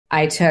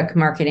I took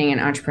marketing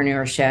and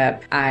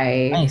entrepreneurship.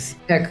 I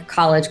took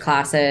college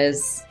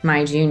classes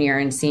my junior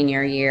and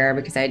senior year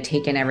because I had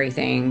taken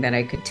everything that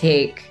I could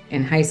take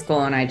in high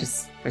school, and I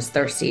just was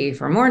thirsty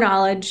for more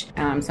knowledge.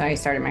 So I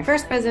started my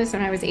first business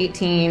when I was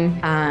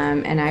 18,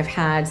 and I've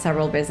had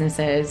several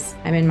businesses.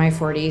 I'm in my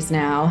 40s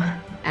now,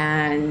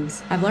 and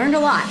I've learned a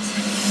lot.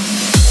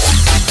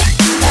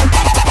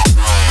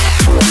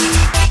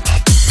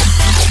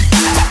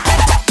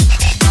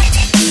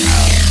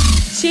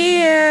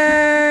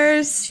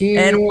 Cheers.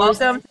 And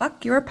welcome to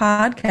Fuck Your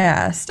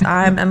Podcast.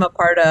 I'm Emma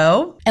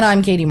Pardo. And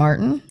I'm Katie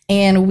Martin.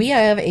 And we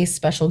have a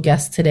special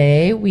guest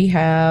today. We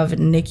have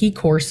Nikki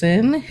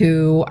Corson,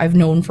 who I've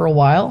known for a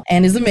while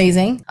and is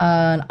amazing,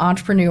 an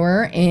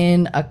entrepreneur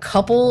in a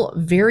couple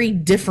very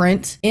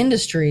different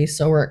industries.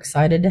 So we're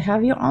excited to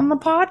have you on the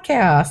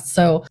podcast.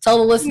 So tell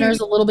the listeners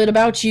a little bit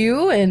about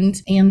you,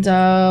 and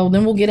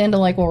then we'll get into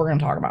like what we're going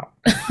to talk about.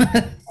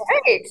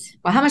 Great.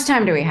 Well, how much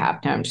time do we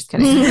have? No, I'm just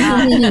kidding.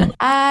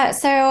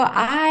 So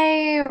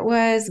I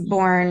was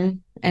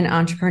born an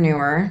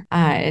entrepreneur.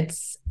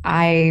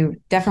 I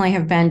definitely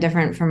have been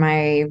different from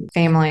my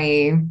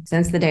family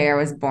since the day I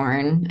was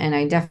born. And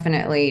I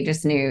definitely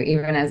just knew,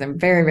 even as a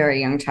very, very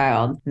young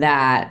child,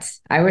 that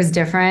I was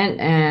different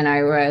and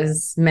I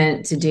was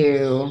meant to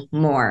do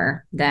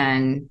more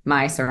than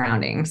my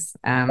surroundings.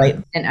 Right.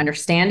 I didn't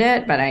understand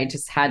it, but I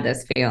just had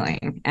this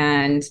feeling.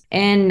 And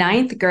in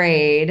ninth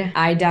grade,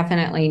 I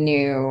definitely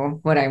knew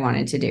what I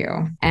wanted to do.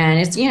 And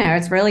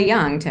it's really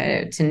young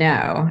to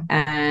know.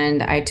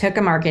 And I took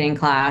a marketing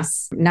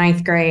class,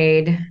 ninth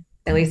grade,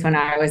 at least when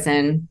I was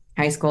in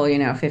high school,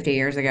 50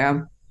 years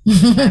ago.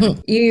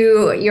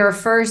 Your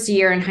first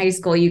year in high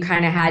school, you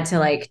kind of had to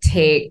like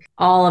take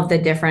all of the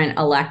different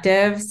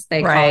electives.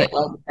 They call it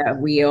like a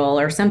wheel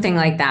or something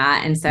like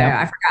that. And so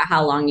I forgot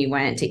how long you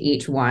went to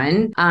each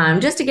one,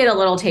 just to get a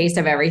little taste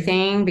of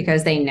everything,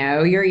 because they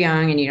know you're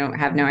young and you don't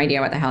have no idea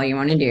what the hell you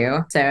want to do.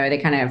 So they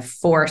kind of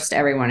forced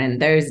everyone in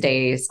those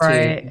days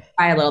to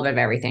try a little bit of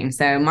everything.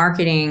 So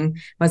marketing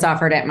was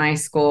offered at my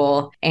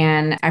school,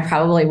 and I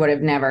probably would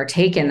have never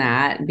taken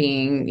that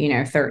being,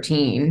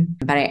 13,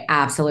 but I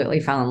absolutely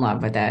fell in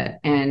love with it.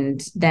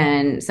 And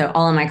then, so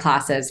all of my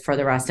classes for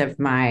the rest of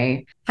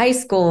my high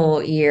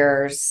school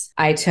years,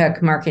 I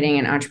took marketing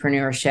and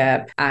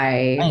entrepreneurship.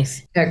 I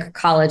took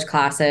college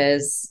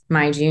classes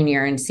my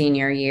junior and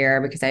senior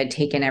year because I had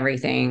taken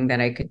everything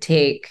that I could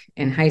take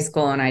in high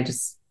school, and I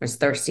just was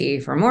thirsty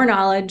for more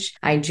knowledge.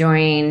 I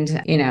joined,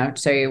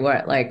 show you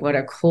what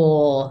a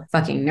cool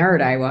fucking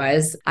nerd I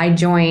was. I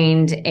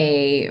joined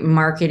a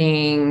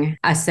marketing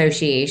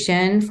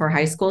association for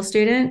high school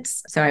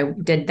students. So I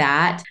did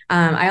that.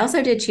 I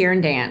also did cheer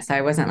and dance.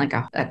 I wasn't like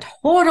a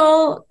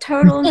total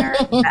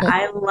nerd, but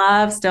I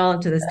love still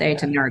to this day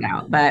to nerd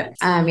out. But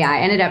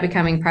I ended up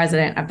becoming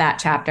president of that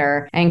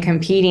chapter and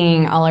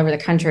competing all over the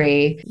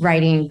country,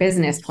 writing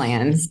business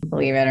plans,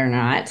 believe it or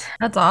not.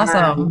 That's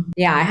awesome.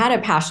 I had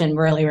a passion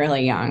really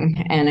young,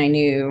 and I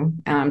knew,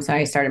 so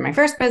I started my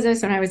first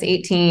business when I was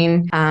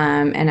 18,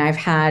 and I've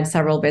had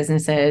several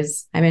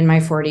businesses. I'm in my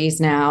 40s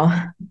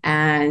now,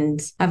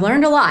 and I've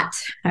learned a lot.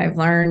 I've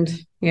learned,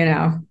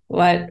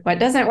 what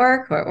doesn't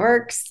work, what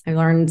works. I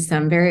learned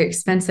some very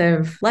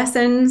expensive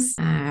lessons,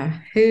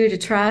 who to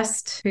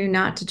trust, who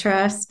not to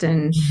trust,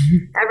 and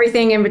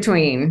everything in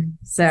between.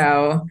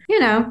 So,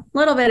 a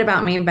little bit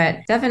about me, but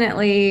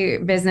definitely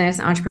business,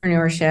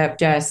 entrepreneurship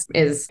just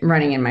is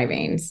running in my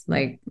veins.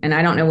 And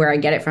I don't know where I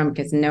get it from,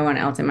 because no one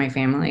else in my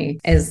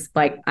family is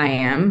like I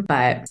am,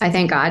 but I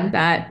thank God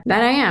that I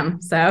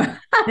am. So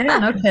yeah,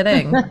 no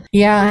kidding.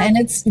 Yeah. And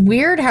it's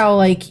weird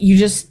how you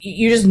just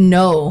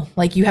know,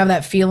 you have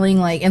that feeling,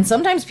 and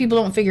sometimes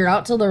people don't figure it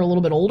out till they're a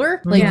little bit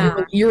older.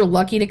 You're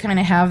lucky to kind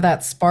of have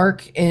that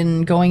spark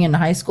in going into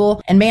high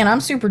school. And man,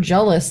 I'm super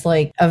jealous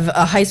of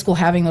a high school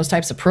having those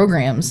types of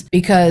programs,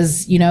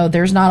 because,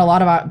 there's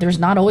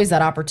not always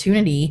that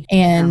opportunity.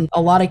 And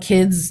a lot of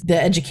kids,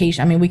 the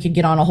education, we could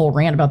get on a whole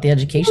rant about the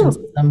education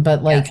system,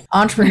 but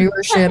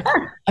entrepreneurship,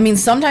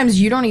 sometimes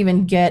you don't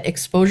even get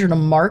exposure to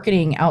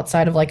marketing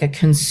outside of a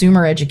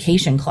consumer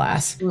education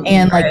class.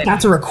 And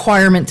that's a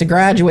requirement to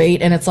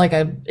graduate. And it's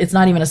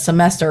not even a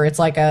semester. It's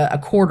like a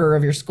quarter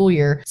of your school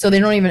year. So it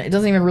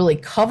doesn't even really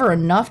cover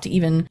enough to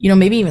even,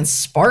 maybe even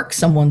spark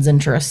someone's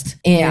interest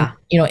in,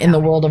 in the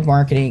world of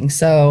marketing.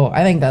 So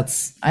I think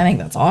that's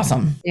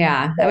awesome.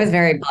 Yeah, I was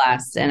very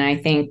blessed. And I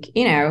think,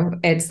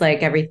 it's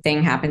like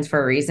everything happens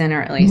for a reason,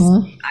 or at least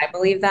I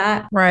believe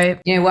that. Right.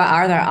 What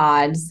are the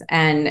odds?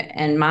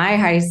 And my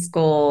high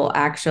school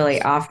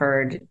actually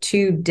offered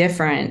 2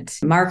 different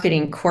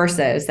marketing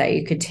courses that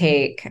you could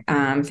take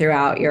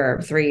throughout your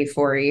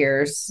 3-4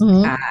 years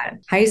at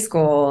high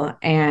school.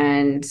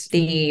 And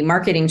the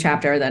marketing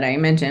chapter that I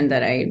mentioned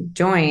that I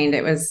joined,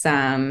 it was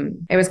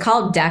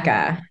called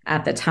DECA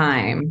at the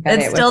time.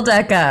 It's still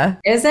DECA.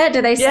 Is it?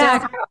 Do they still? I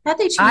thought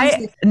they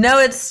changed it. No,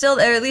 it's still,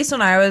 at least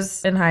when I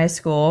was in high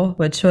school,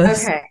 which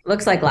was... Okay.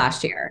 Looks like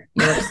last year.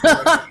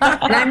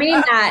 And I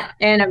mean that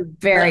in a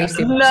very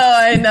super... No,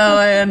 I know.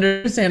 I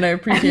understand. I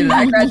appreciate it.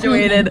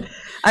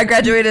 I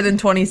graduated in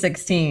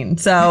 2016.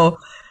 So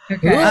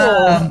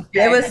Okay.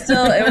 It was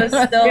still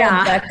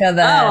Yeah. Becca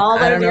that all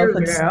I don't those know years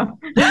if it's ago.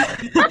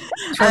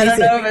 I don't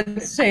know if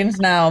it's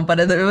changed now, but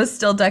it was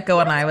still Deco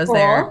when I was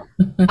there.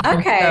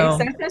 Okay, So-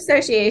 so it's an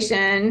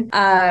association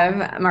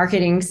of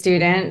marketing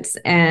students,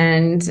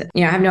 and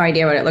I have no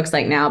idea what it looks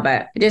like now,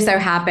 but it just so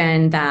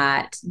happened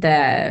that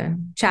the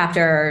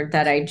chapter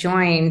that I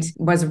joined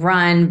was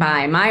run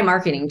by my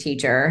marketing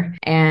teacher,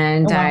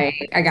 and Oh, wow.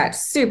 I got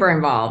super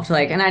involved.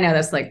 And I know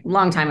this a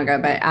long time ago,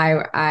 but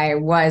I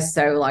was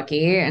so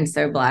lucky and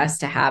so blessed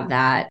to have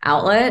that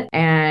outlet,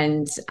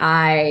 and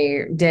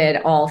I did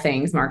all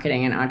things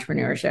marketing and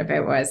entrepreneurship.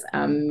 It was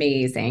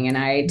amazing, and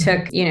I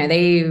took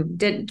they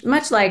did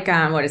much like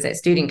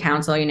student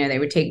council. They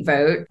would take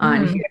vote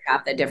on who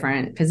got the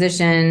different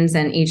positions,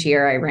 and each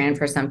year I ran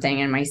for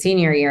something. And my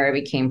senior year I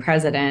became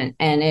president,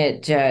 and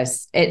it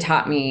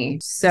taught me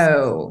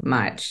so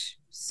much.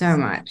 So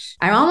much.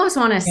 I almost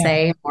want to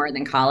say more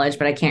than college,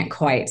 but I can't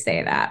quite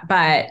say that.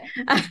 But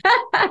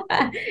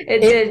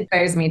it did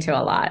expose me to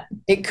a lot.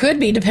 It could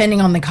be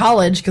depending on the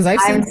college, because I've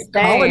seen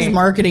college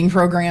marketing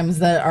programs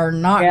that are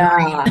not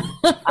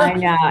great. I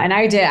know. And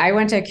I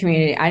went to a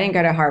community. I didn't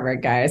go to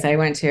Harvard, guys. I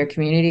went to a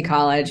community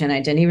college, and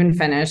I didn't even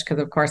finish because,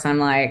 of course, I'm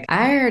like,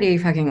 I already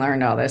fucking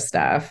learned all this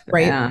stuff.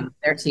 Right.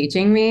 They're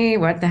teaching me.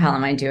 What the hell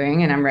am I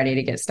doing? And I'm ready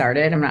to get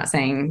started. I'm not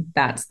saying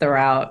that's the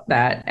route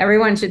that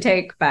everyone should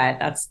take, but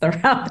that's the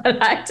route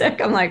that I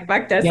took. I'm like,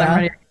 fuck this. I'm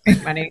ready to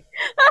make money.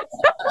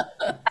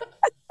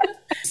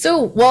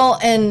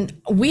 And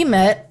we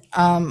met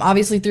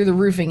obviously through the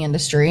roofing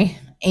industry.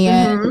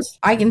 And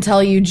I can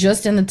tell you,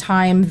 just in the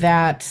time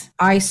that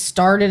I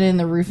started in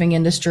the roofing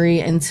industry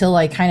until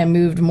I kind of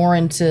moved more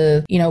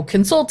into,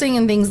 consulting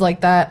and things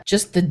like that,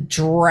 just the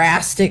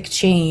drastic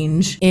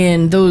change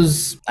in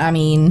those,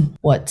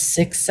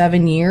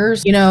 6-7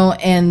 years,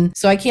 and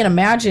so I can't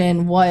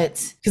imagine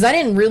because I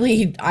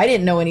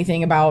didn't know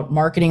anything about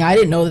marketing. I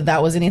didn't know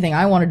that was anything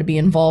I wanted to be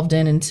involved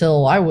in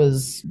until I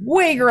was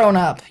way grown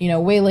up,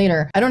 way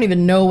later. I don't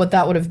even know what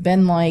that would have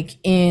been like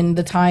in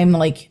the time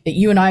that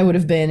you and I would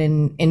have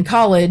been in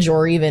college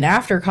or even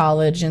after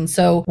college. And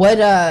so what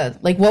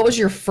was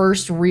your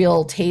first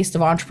real taste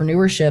of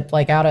entrepreneurship,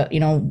 out of,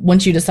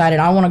 once you decided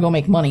I want to go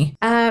make money?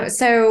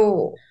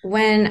 So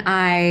when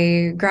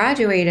I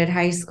graduated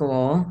high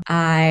school,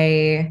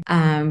 I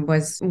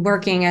was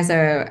working as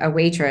a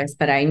waitress,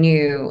 but I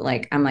knew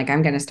I'm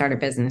going to start a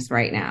business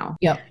right now.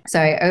 Yep. So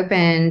I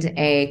opened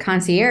a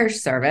concierge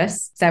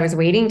service. So I was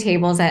waiting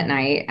tables at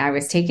night. I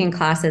was taking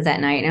classes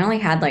at night, and I only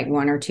had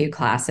 1 or 2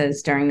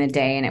 classes during the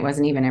day. And it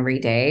wasn't even every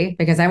day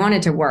because I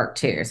wanted to work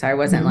too. So I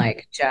wasn't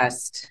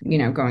just,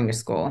 going to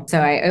school. So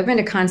I opened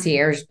a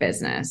concierge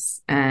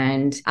business,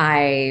 and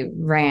I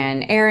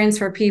ran errands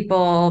for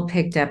people,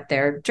 picked up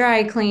their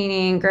dry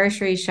cleaning,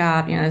 grocery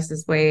shop. This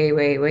is way,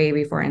 way, way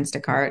before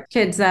Instacart.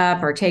 Kids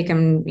up, or take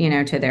them,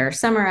 to their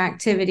summer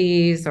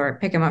activities, or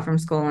pick them up from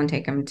school and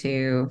take them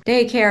to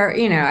daycare.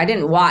 I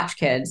didn't watch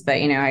kids, but,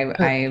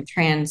 I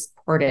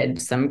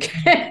transported some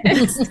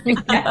kids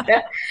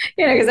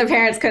because the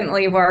parents couldn't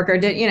leave work, or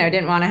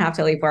didn't want to have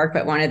to leave work,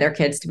 but wanted their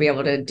kids to be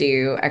able to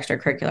do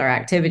extracurricular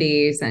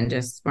activities and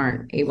just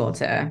weren't able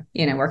to,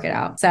 work it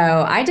out.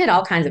 So I did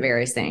all kinds of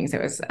various things.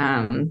 It was,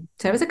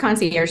 a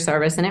concierge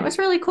service, and it was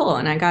really cool.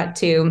 And I got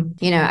to,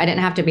 I didn't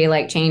have to be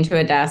chained to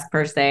a desk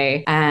per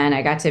se. And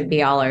I got to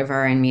be all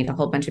over and meet a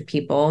whole bunch of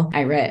people.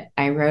 I wrote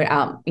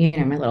out,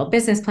 my little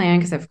business plan,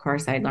 because of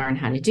course I'd learned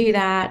how to do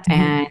that.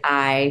 And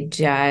I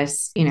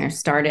just,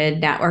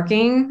 started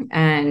networking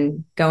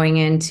and going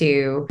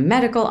into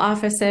medical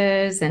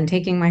offices and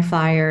taking my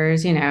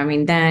flyers,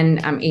 then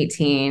I'm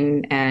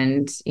 18,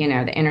 and,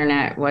 the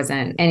internet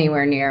wasn't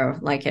anywhere near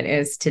like it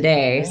is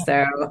today.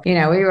 So, we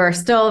were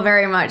still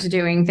very much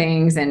doing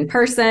things in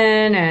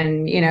person,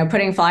 and,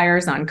 putting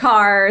flyers on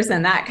cars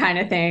and that kind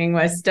of thing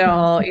was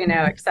still,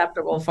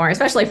 acceptable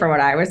especially for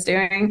what I was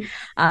doing,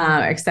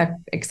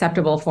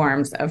 acceptable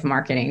forms of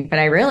marketing. But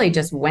I really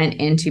just went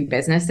into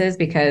businesses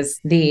because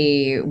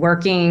the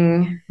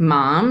working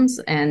moms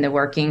and the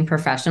working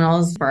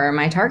professionals were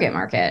my target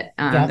market.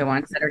 The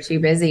ones that are too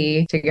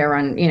busy to go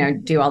run,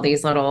 do all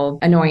these little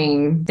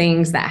annoying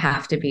things that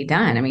have to be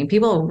done.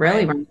 People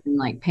really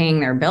weren't paying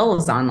their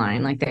bills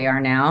online like they are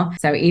now.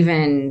 So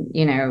even,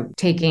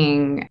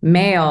 taking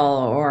mail,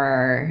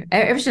 or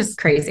it was just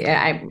crazy.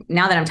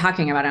 Now that I'm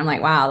talking about it, I'm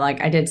like, wow,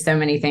 I did so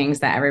many things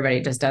that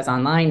everybody just does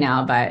online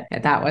now, but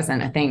that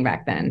wasn't a thing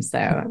back then. So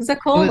it was a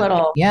cool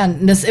little. Yeah.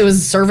 It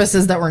was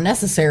services that were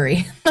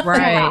necessary.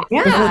 Right.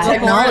 Before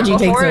technology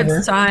takes over. Before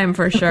it's time,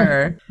 for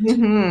sure.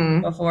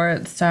 Before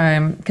it's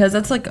time. Because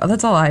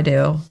that's all I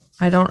do.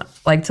 I don't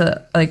like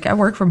to, I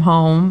work from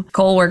home.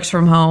 Cole works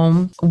from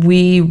home.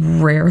 We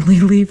rarely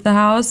leave the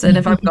house. And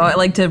if I'm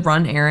going, to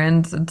run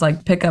errands, it's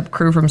pick up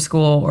crew from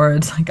school, or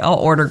it's I'll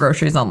order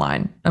groceries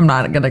online. I'm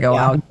not going to go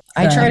out.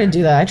 I try to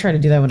do that. I try to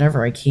do that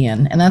whenever I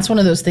can. And that's one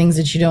of those things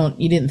that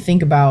you didn't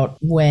think about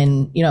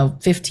when,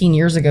 15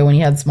 years ago when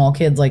you had small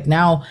kids. Like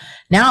now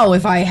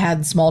if I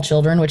had small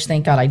children, which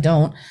thank God I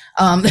don't,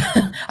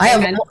 I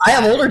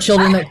have older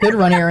children that could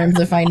run errands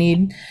if I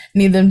need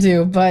them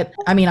to. But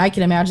I mean, I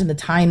can imagine the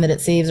time that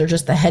it saves or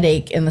just the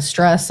headache and the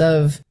stress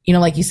of,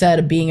 like you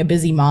said, being a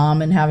busy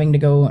mom and having to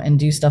go and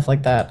do stuff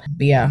like that.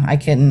 But yeah,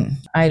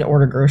 I'd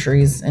order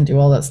groceries and do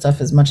all that stuff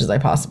as much as I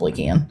possibly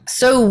can.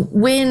 So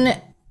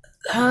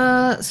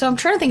so I'm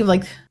trying to think of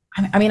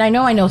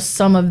I know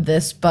some of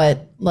this,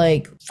 but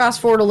fast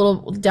forward a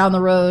little down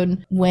the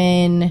road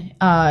when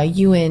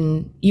you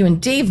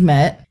and Dave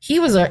met, he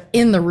was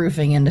in the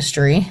roofing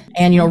industry,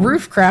 and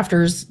roof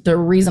crafters. The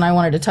reason I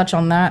wanted to touch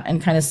on that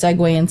and kind of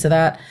segue into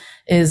that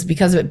is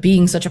because of it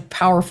being such a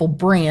powerful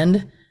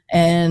brand.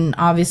 And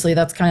obviously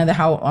that's kind of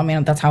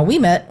that's how we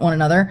met one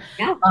another.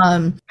 Yeah.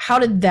 How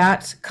did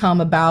that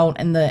come about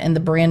and the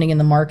branding and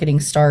the marketing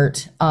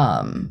start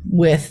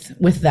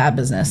with that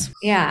business?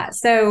 Yeah.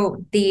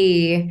 So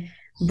the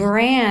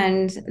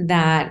brand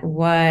that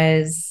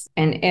was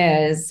and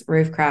is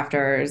Roof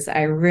Crafters,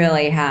 I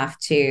really have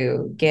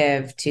to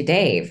give to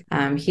Dave.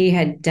 He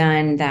had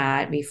done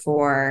that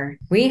before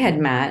we had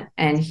met,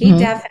 and he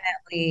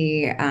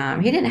definitely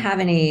he didn't have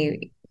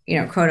any,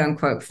 quote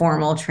unquote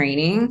formal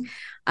training.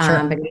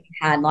 Sure. But he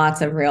had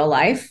lots of real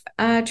life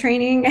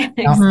training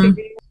experience.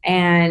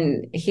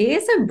 And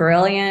he's a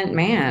brilliant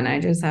man,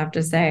 I just have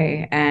to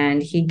say.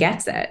 And he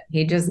gets it.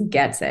 He just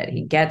gets it.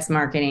 He gets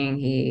marketing.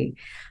 He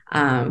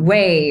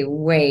way,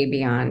 way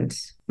beyond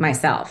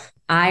myself.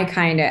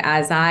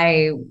 As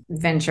I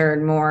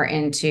ventured more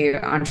into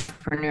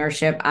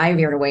entrepreneurship, I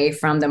veered away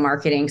from the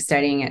marketing,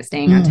 studying it,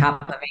 staying on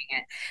top of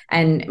it,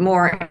 and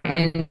more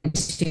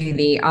into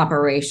the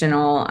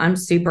operational. I'm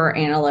super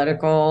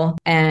analytical,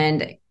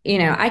 and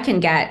I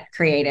can get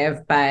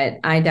creative, but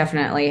I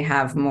definitely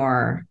have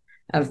more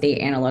of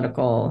the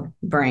analytical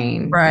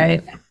brain.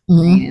 Right.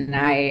 And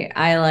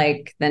I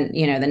like the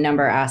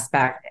number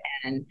aspect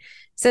and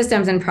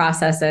systems and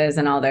processes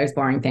and all those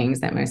boring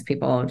things that most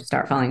people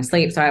start falling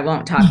asleep. So I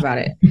won't talk about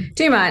it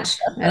too much.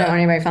 I don't want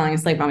anybody falling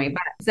asleep on me.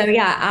 But so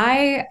yeah,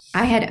 I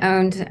had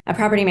owned a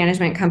property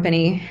management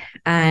company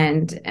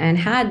and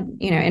had,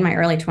 in my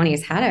early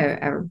 20s, had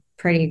a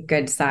pretty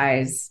good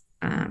size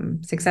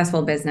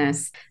successful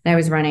business that I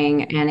was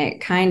running. And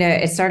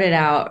it started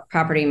out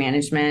property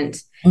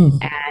management.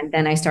 And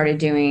then I started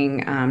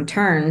doing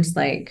turns,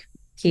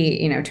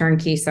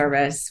 turnkey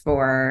service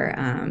for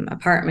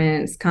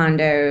apartments,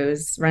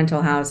 condos,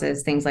 rental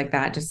houses, things like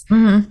that. Just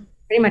pretty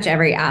much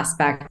every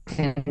aspect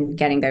in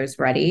getting those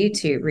ready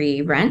to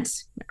re-rent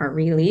or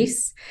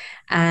release.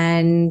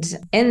 And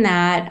in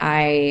that,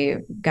 I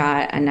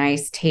got a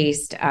nice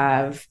taste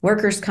of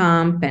workers'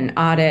 comp and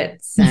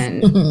audits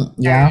and,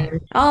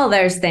 and all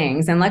those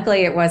things. And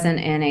luckily it wasn't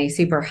in a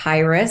super high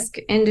risk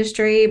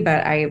industry,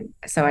 but I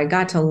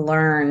got to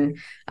learn,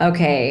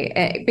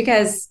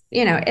 because,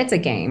 it's a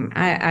game.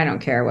 I don't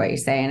care what you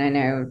say. And I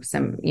know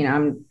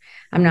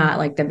I'm not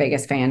like the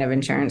biggest fan of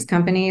insurance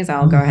companies.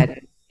 I'll go ahead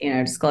and,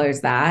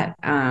 disclose that.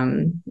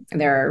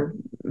 They're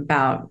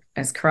about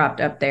as corrupt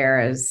up there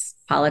as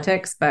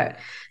politics, but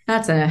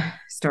that's a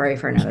story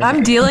for another day.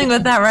 I'm dealing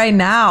with that right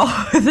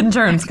now with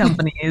insurance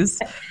companies.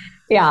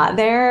 Yeah,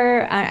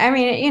 they're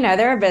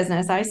a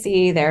business. I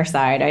see their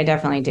side. I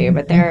definitely do,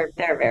 but they're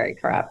very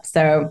corrupt.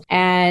 So,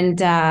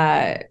 and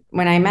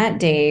when I met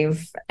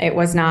Dave, it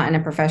was not in a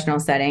professional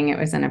setting. It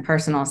was in a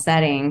personal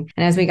setting.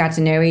 And as we got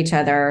to know each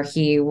other,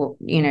 he,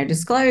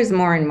 disclosed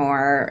more and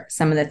more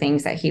some of the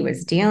things that he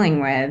was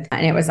dealing with.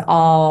 And it was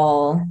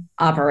all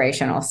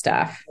operational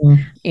stuff,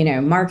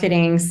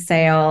 marketing,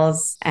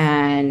 sales.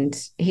 And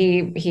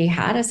he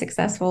had a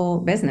successful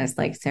business.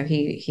 So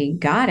he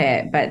got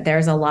it, but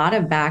there's a lot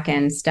of back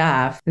end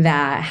stuff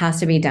that has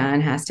to be done,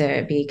 has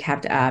to be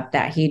kept up,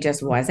 that he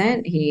just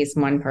wasn't. He's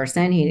one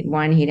person. He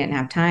didn't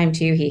have time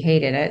to, he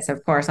hated it. So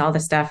of course, all the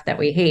stuff that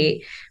we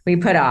hate, we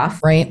put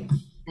off. Right.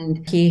 And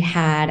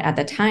at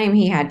the time,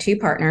 he had two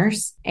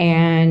partners,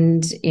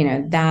 and,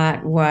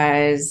 that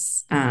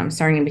was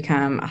starting to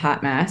become a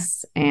hot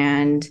mess,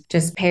 and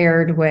just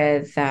paired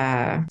with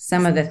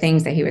some of the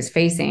things that he was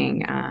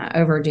facing,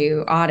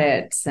 overdue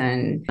audits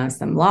and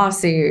some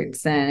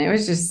lawsuits. And it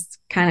was just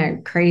kind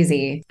of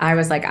crazy. I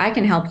was like, I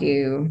can help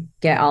you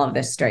get all of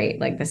this straight,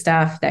 like the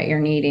stuff that you're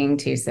needing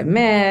to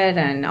submit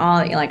and all,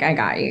 I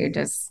got you.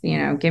 Just,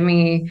 give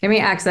me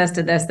access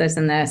to this,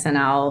 and this, and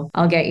I'll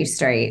get you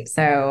straight.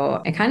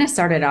 So it kind of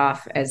started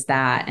off as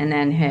that. And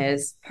then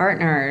his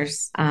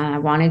partners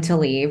wanted to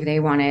leave. They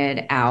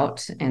wanted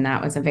out, and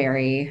that was a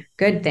very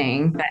good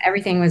thing. But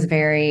everything was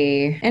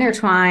very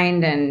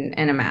intertwined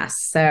and a mess.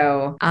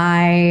 So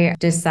I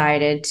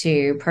decided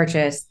to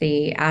purchase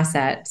the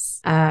assets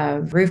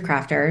of Roof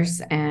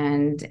Crafters,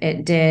 and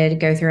it did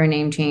go through a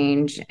name change.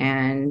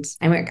 And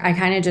I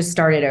kind of just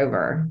started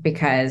over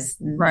because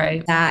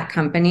that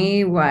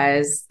company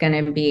was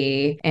going to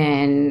be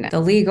in the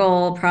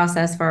legal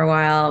process for a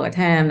while with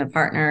him, the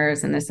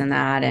partners, and this and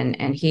that.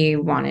 And he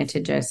wanted to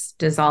just just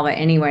dissolve it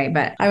anyway.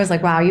 But I was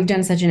like, wow, you've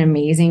done such an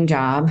amazing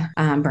job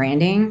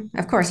branding.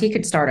 Of course, he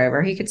could start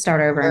over. He could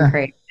start over and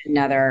create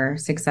another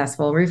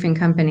successful roofing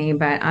company.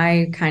 But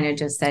I kind of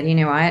just said, you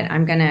know what,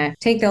 I'm going to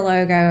take the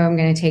logo. I'm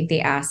going to take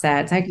the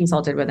assets. I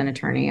consulted with an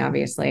attorney,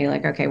 obviously,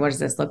 like, okay, what does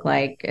this look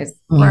like?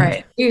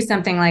 Do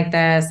something like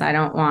this. I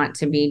don't want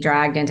to be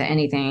dragged into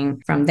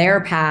anything from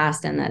their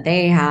past and that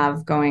they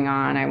have going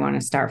on. I want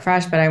to start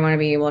fresh, but I want to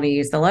be able to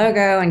use the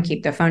logo and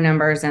keep the phone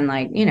numbers and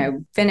like, you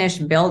know, finish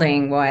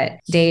building what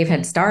Dave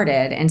had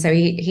started. And so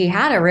he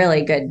had a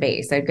really good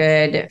base, a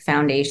good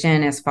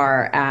foundation as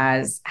far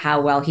as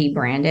how well he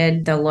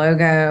branded the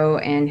logo,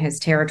 and his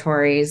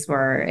territories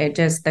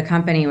the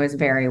company was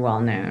very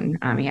well known.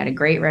 He had a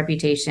great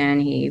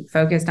reputation. He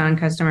focused on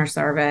customer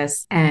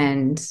service.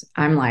 And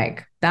I'm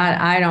like,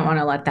 that I don't want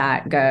to let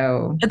that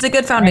go. It's a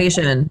good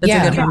foundation. It's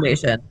a good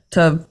foundation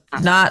to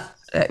not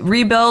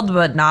rebuild,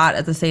 but not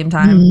at the same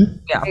time. Mm-hmm.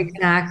 Yeah,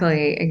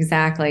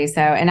 exactly.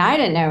 So, and I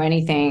didn't know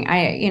anything.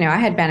 I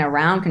had been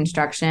around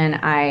construction.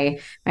 My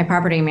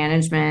property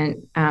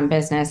management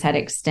business had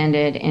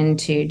extended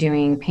into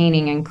doing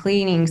painting and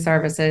cleaning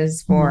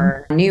services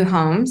for new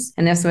homes.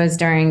 And this was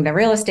during the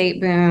real estate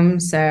boom.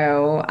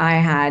 So I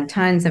had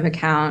tons of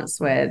accounts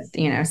with,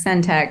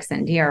 Centex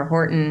and DR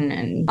Horton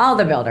and all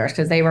the builders,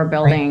 because they were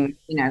building,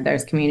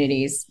 those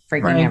communities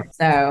freaking out.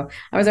 So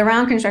I was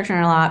around construction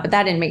a lot, but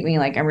that didn't make me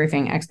like a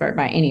roofing expert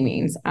by any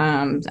means.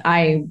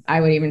 I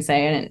would even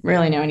say I didn't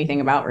really know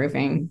anything about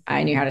roofing.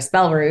 I knew how to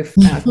spell roof.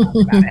 And I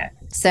was about it.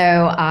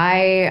 So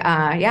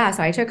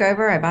I took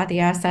over, I bought the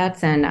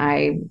assets, and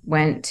I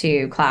went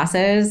to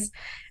classes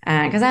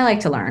because I like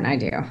to learn. I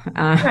do.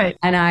 And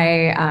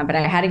but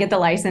I had to get the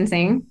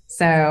licensing.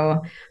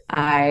 So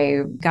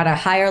I got a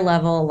higher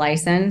level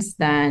license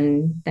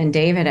than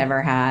Dave had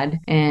ever had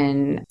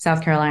in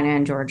South Carolina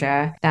and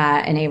Georgia.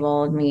 That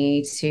enabled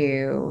me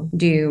to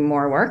do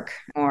more work,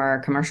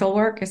 more commercial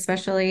work,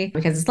 especially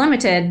because it's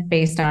limited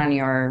based on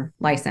your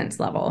license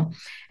level.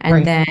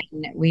 And then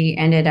we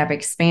ended up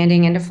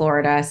expanding into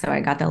Florida. So I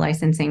got the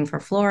licensing for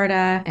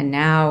Florida. And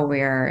now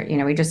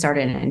we just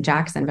started in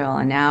Jacksonville.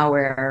 And now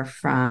we're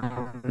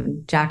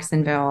from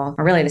Jacksonville,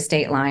 or really the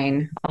state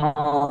line,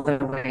 all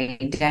the way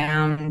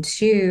down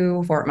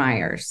to Fort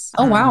Myers.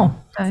 Oh, wow.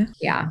 Okay.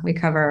 Yeah, we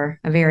cover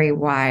a very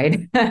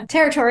wide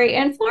territory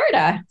in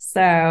Florida.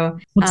 So,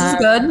 which is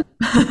good.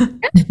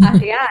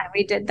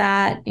 We did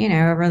that,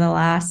 over the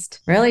last,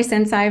 really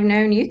since I've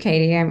known you,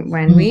 Katie.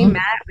 When we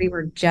met, we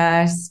were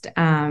just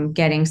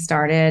getting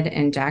started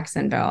in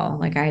Jacksonville.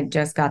 Like I had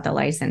just got the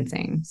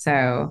licensing.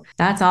 So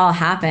that's all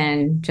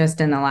happened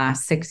just in the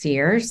last 6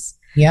 years.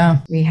 Yeah.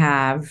 We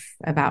have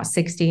about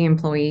 60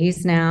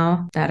 employees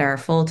now that are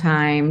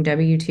full-time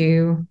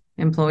W-2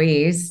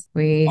 employees.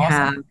 We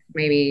have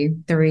maybe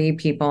 3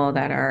 people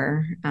that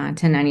are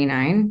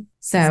 1099.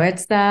 So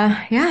it's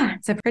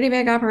a pretty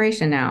big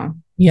operation now.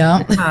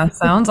 Yeah.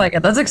 Sounds like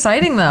it. That's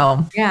exciting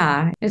though.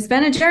 Yeah. It's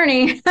been a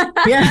journey.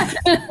 Yeah.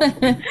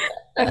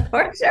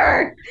 For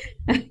sure.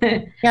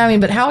 Yeah,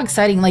 but how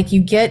exciting,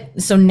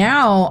 so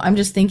now I'm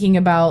just thinking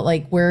about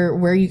like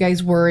where you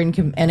guys were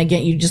and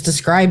again, you just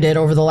described it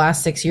over the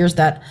last 6 years,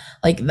 that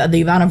like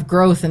the amount of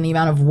growth and the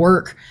amount of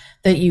work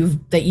that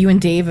you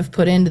and Dave have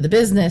put into the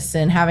business,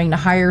 and having to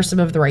hire some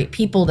of the right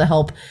people to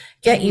help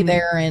get you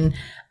there, and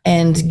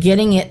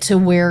getting it to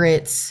where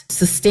it's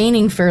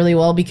sustaining fairly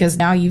well, because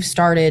now you've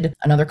started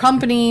another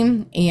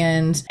company,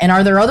 and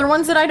are there other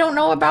ones that I don't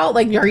know about?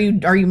 Like, are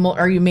you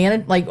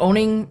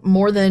owning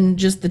more than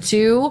just the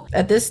 2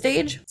 at this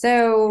stage?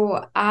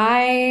 So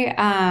I,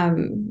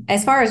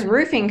 as far as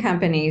roofing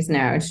companies,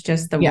 no, it's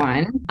just the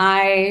one.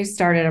 I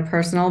started a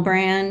personal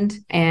brand,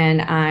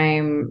 and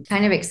I'm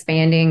kind of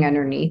expanding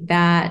underneath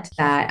that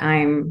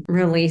I'm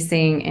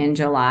releasing in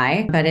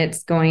July, but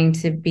it's going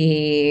to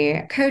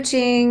be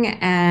coaching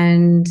and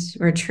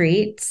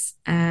retreats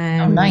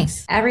and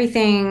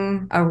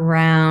everything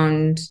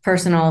around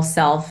personal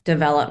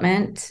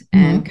self-development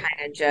and kind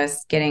of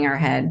just getting our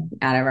head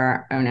out of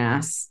our own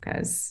ass,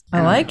 because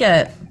I like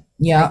it.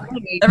 Yeah.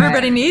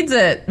 Everybody needs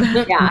it.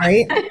 Yeah.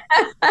 Right?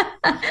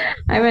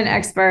 I'm an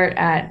expert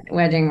at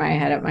wedging my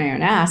head up my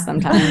own ass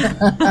sometimes.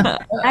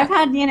 I've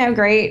had,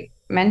 great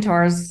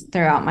mentors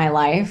throughout my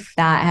life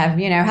that have,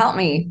 helped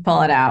me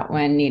pull it out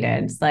when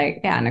needed. It's like,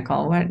 yeah,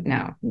 Nicole, what?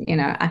 No,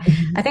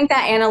 I think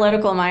that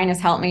analytical mind has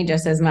helped me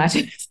just as much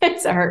as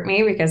it's hurt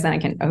me, because then I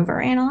can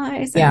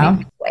overanalyze and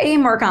make it way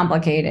more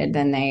complicated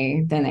than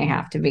they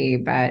have to be.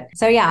 But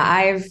so,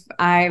 yeah,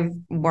 I've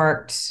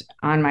worked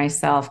on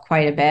myself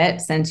quite a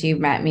bit since you've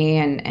met me.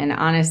 And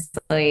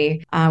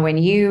honestly, when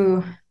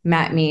you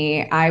met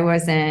me, I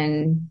was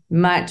in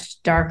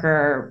much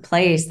darker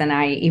place than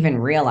I even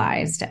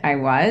realized I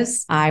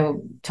was. I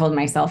told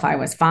myself I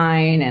was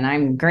fine and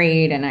I'm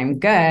great and I'm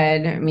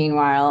good.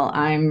 Meanwhile,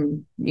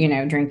 I'm,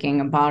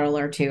 drinking a bottle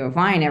or 2 of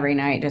wine every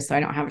night just so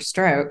I don't have a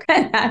stroke.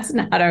 That's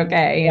not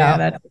okay.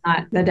 That's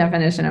not the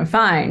definition of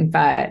fine.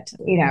 But,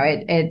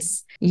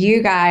 it's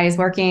you guys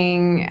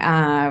working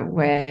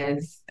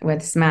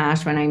with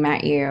Smash when I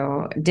met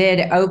you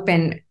did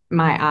open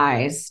my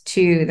eyes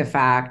to the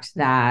fact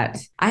that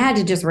I had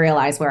to just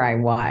realize where I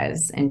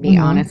was and be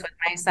honest with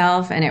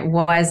myself. And it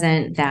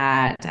wasn't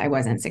that I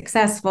wasn't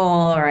successful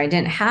or I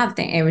didn't have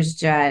things. It was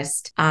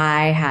just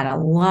I had a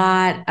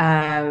lot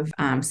of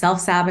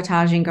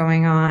self-sabotaging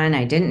going on.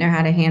 I didn't know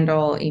how to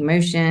handle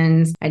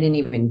emotions. I didn't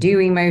even do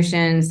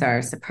emotions. So I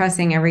was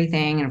suppressing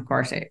everything. And of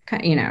course, it,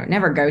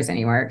 never goes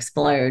anywhere,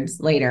 explodes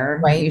later.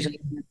 Right. Usually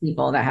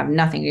people that have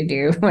nothing to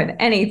do with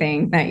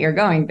anything that you're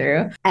going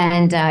through.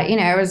 And,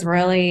 it was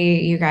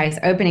really you guys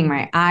opening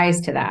my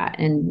eyes to that.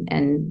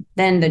 And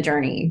then the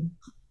journey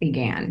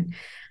began.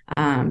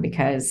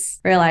 Because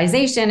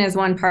realization is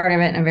one part of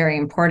it and a very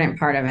important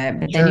part of it,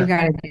 but then you've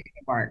got to do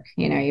the work,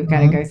 you've got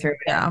to go through it.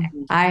 Yeah.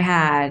 I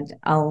had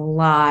a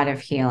lot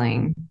of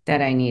healing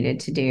that I needed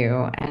to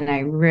do. And I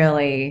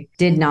really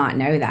did not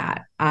know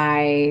that.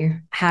 I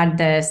had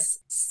this,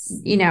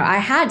 I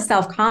had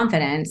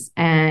self-confidence.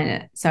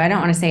 And so I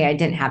don't want to say I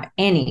didn't have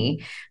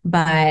any,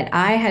 but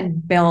I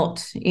had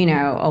built,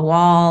 a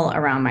wall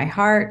around my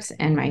heart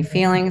and my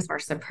feelings were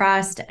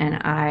suppressed.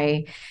 And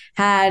I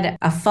had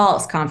a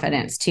false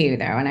confidence too,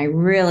 though. And I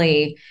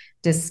really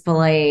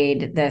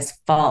displayed this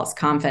false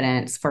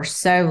confidence for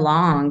so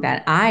long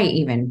that I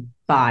even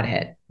bought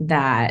it,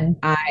 that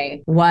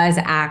I was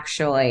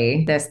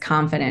actually this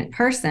confident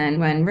person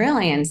when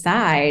really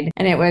inside,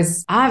 and it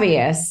was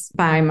obvious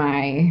by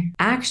my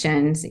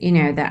actions,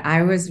 that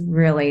I was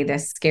really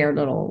this scared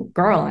little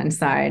girl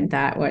inside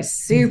that was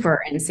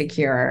super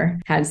insecure,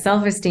 had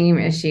self-esteem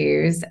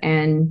issues,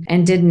 and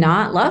did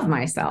not love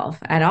myself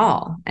at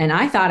all. And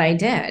I thought I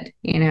did,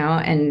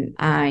 and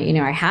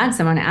I had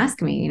someone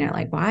ask me,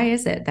 like, why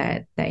is it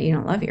that you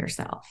don't love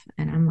yourself?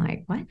 And I'm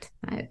like, what?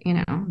 What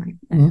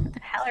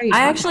the hell are you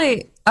talking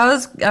about? I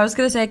was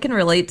gonna say I can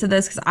relate to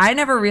this because I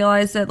never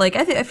realized that. Like,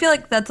 I feel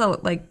like that's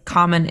a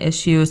common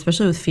issue,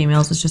 especially with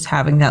females. It's just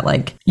having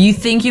that you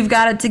think you've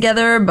got it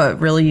together, but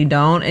really you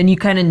don't, and you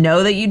kind of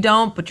know that you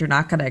don't, but you're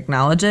not gonna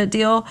acknowledge it.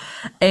 Deal.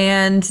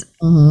 And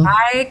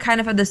I kind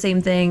of had the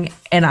same thing,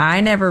 and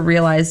I never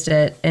realized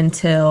it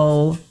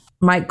until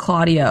Mike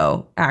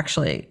Claudio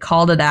actually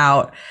called it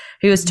out.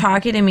 He was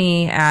talking to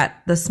me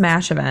at the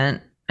Smash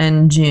event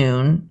in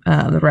June,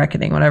 the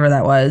Reckoning, whatever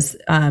that was,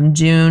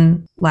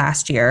 June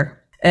last year.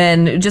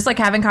 And just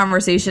having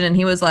conversation, and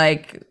he was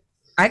like,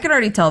 I can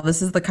already tell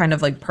this is the kind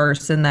of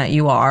person that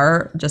you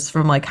are, just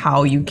from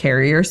how you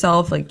carry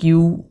yourself.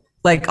 You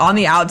on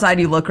the outside,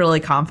 you look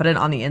really confident.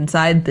 On the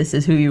inside, this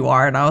is who you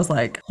are. And I was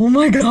like, oh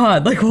my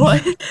God,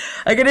 what?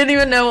 I didn't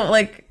even know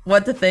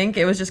what to think.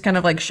 It was just kind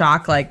of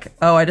shock,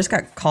 oh, I just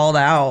got called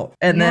out.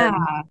 And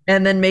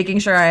then making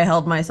sure I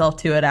held myself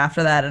to it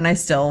after that. And I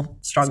still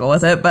struggle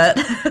with it, but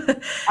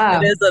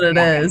it is what it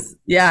is.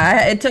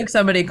 Yeah. It took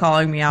somebody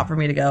calling me out for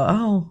me to go,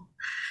 oh,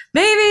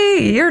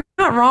 maybe you're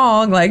not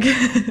wrong.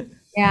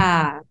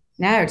 Yeah.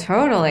 No,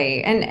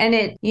 totally. And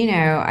it,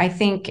 I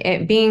think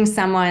it being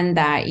someone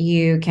that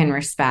you can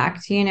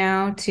respect,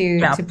 to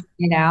point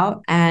it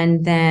out.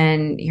 And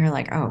then you're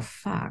like, oh,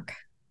 fuck.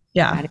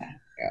 Yeah.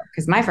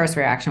 Because my first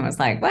reaction was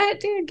like, what,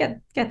 dude,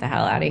 get the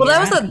hell out of here.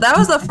 Well, that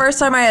was the first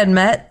time I had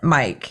met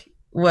Mike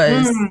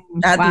was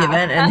at the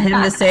event, and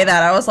him to say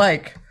that, I was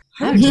like,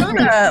 how did you do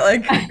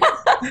that?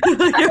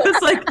 It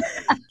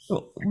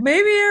was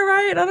maybe you're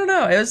right. I don't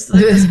know. It was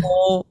this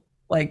whole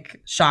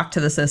shock to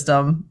the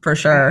system for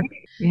sure.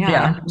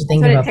 Yeah. That's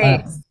what it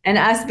takes. And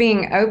us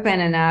being open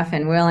enough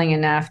and willing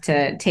enough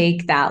to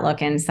take that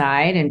look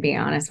inside and be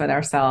honest with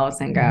ourselves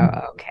and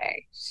go,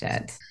 okay,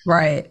 shit.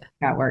 Right.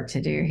 Got work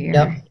to do here.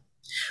 Yep.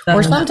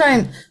 Or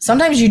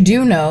sometimes you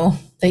do know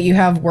that you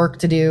have work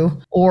to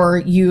do,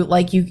 or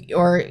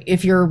or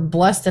if you're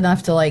blessed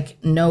enough to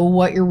know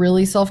what you're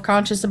really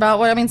self-conscious about.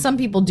 Well, I mean, some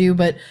people do,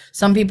 but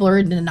some people are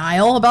in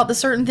denial about the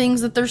certain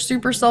things that they're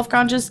super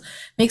self-conscious.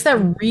 Makes that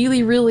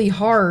really, really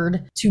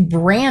hard to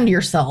brand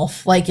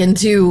yourself and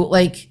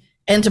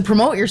to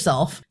promote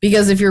yourself,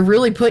 because if you're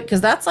really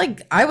because that's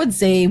I would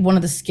say one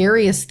of the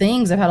scariest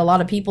things. I've had a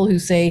lot of people who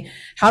say,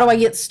 how do I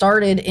get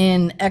started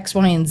in X,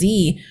 Y, and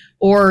Z?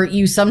 Or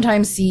you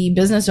sometimes see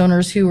business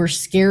owners who are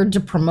scared to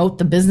promote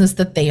the business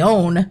that they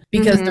own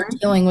because they're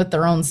dealing with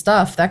their own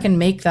stuff. That can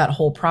make that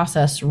whole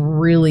process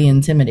really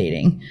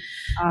intimidating.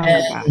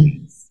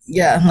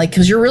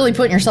 Because you're really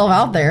putting yourself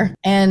out there.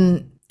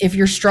 And if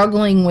you're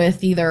struggling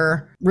with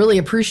either really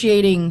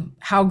appreciating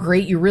how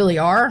great you really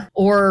are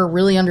or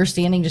really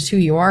understanding just who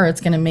you are,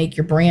 it's going to make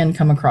your brand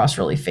come across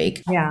really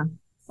fake. Yeah.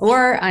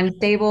 Or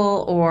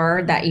unstable,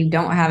 or that you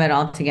don't have it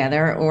all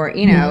together, or,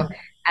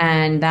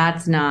 and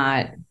that's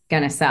not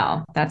going to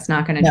sell. That's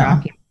not going to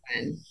draw people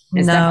in.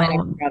 It's definitely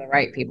not going to draw the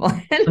right people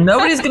in.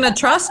 Nobody's going to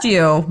trust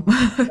you.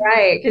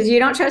 Right. Because you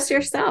don't trust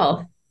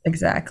yourself.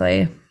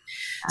 Exactly.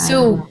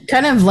 So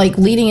kind of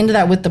leading into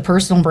that with the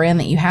personal brand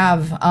that you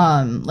have,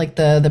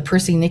 the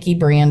Prissy Nikki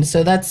brand.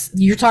 So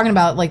you're talking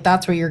about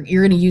that's where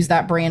you're going to use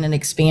that brand and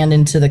expand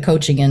into the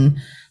coaching and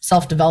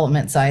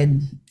self-development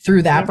side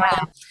through that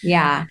brand?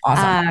 Yeah.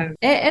 Awesome.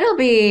 It'll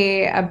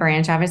be a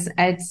branch of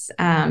it.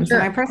 So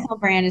my personal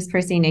brand is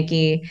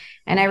Nikki.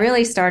 And I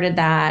really started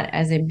that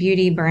as a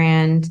beauty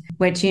brand,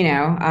 which,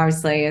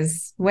 obviously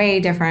is way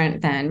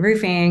different than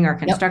roofing or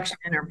construction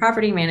or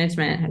property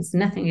management. It has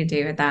nothing to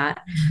do with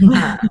that.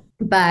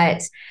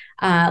 But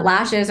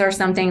lashes are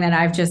something that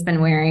I've just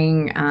been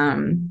wearing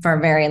for a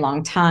very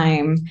long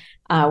time,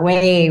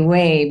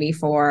 way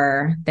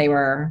before they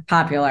were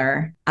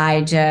popular.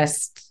 I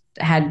just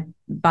had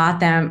bought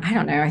them, I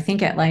don't know, I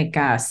think at like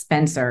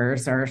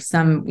Spencer's or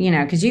some,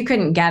 because you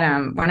couldn't get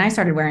them. When I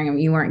started wearing them,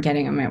 you weren't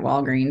getting them at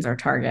Walgreens or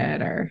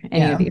Target or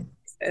any of these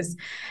places.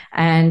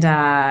 And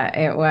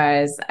it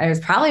was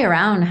probably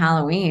around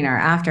Halloween or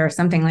after,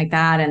 something like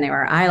that. And they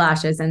were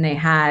eyelashes, and they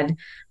had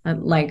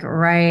like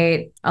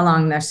right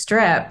along the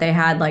strip, they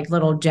had like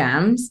little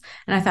gems.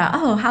 And I thought,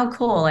 oh, how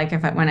cool. Like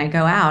when I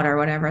go out or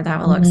whatever, that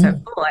will look so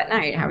cool at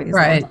night. How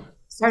these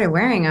started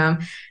wearing them.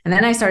 And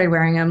then I started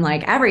wearing them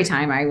like every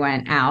time I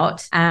went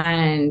out.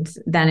 And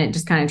then it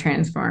just kind of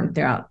transformed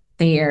throughout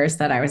the years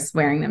that I was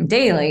wearing them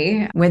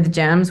daily, with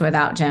gems,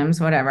 without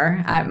gems,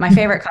 whatever. My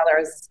favorite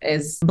color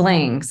is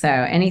bling. So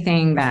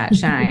anything that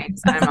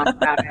shines, I'm all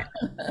about it.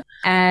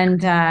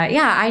 And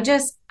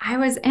I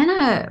was in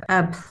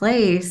a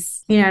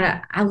place,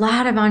 a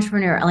lot of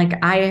entrepreneurs, like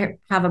I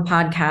have a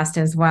podcast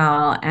as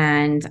well.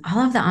 And all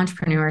of the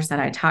entrepreneurs that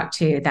I talk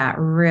to that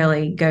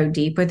really go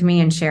deep with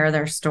me and share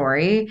their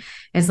story,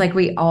 it's like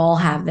we all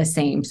have the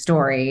same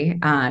story,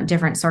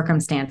 different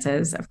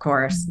circumstances, of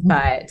course,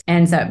 but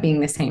ends up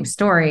being the same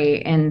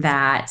story in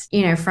that,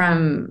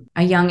 from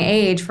a young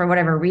age, for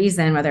whatever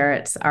reason, whether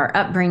it's our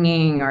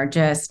upbringing or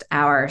just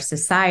our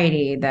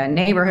society, the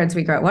neighborhoods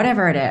we grow up,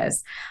 whatever it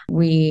is,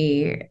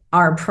 we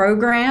are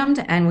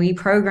programmed, and we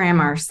program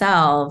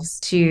ourselves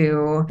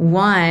to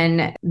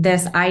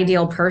this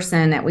ideal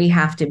person that we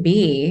have to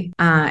be.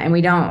 And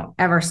we don't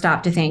ever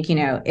stop to think,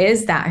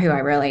 is that who I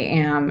really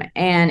am?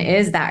 And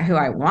is that who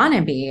I want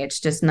to be? It's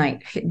just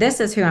like, this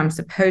is who I'm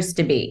supposed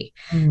to be.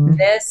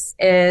 This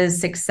is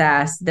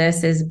success.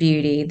 This is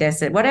beauty.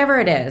 This is whatever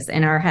it is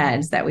in our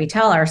heads that we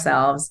tell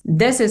ourselves,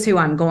 this is who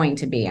I'm going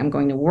to be. I'm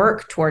going to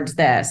work towards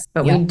this,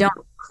 but we don't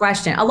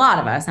question. A lot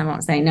of us, I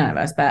won't say none of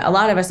us, but a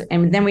lot of us,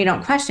 and then we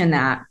don't question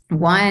that.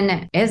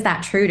 One, is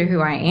that true to who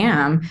I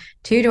am?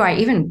 Two, do I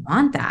even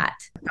want that?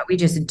 But we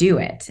just do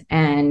it.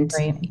 And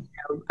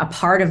a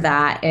part of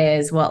that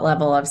is what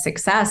level of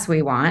success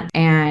we want.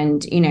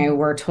 And,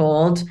 we're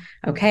told,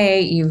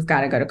 okay, you've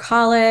got to go to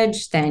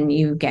college, then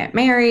you get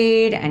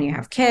married and you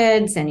have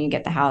kids and you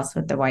get the house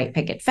with the white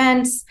picket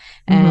fence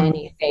and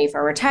you save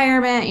for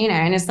retirement,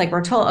 and it's like,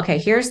 we're told, okay,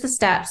 here's the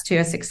steps to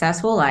a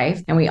successful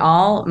life. And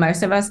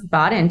most of us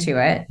bought into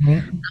it.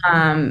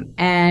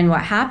 And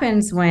what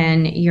happens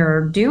when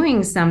you're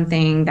doing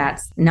something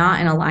that's not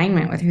in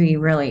alignment with who you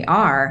really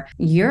are,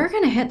 you're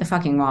going to hit the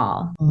fucking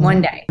wall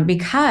one day,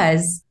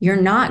 because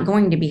you're not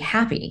going to be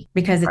happy,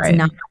 because it's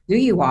not who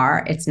you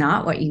are. It's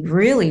not what you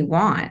really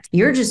want.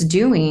 You're just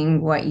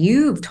doing what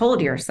you've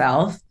told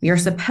yourself you're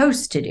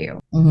supposed to do.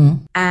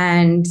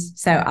 And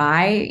so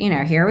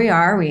here we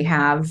are. We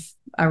have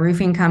a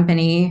roofing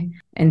company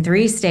in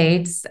 3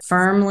 states,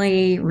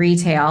 firmly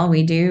retail.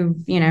 We do,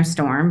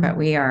 storm, but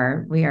we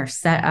are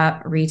set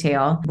up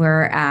retail.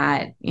 We're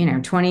at,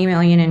 20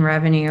 million in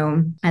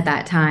revenue at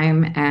that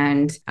time.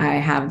 And I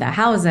have the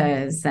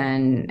houses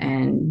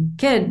and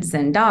kids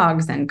and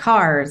dogs and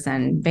cars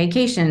and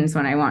vacations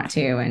when I want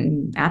to,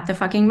 and at the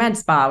fucking med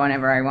spa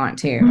whenever I want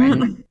to.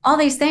 And all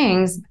these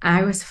things.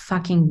 I was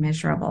fucking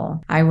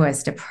miserable. I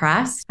was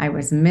depressed. I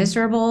was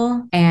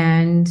miserable.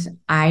 And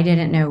I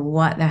didn't know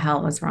what the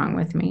hell was wrong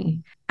with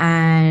me.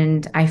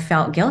 And I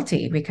felt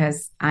guilty,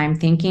 because I'm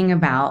thinking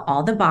about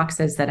all the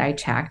boxes that I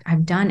checked.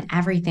 I've done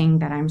everything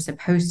that I'm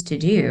supposed to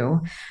do.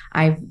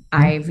 I've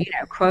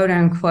quote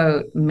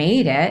unquote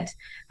made it.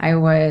 I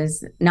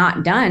was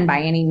not done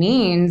by any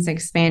means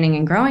expanding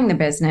and growing the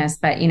business,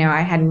 but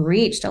I had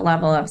reached a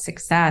level of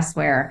success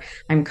where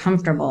I'm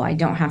comfortable. I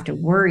don't have to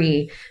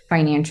worry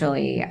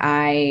financially.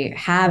 I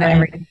have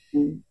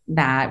everything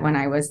that when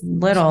I was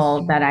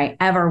little that I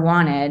ever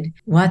wanted.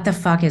 What the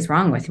fuck is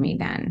wrong with me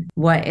then?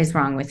 What is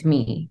wrong with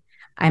me?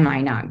 Am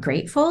I not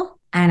grateful?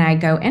 And I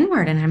go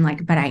inward and I'm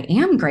like, but I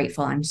am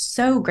grateful. I'm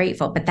so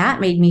grateful. But that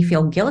made me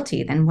feel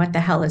guilty. Then what the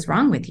hell is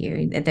wrong with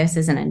you? This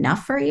isn't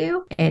enough for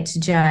you. It's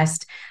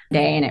just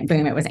day, and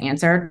it was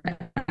answered.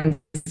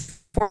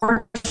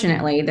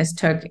 Unfortunately, this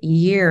took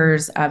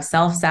years of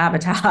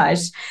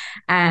self-sabotage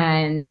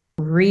and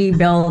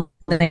rebuilding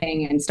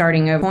and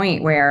starting a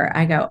point where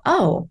I go,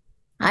 oh,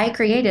 I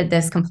created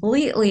this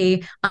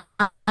completely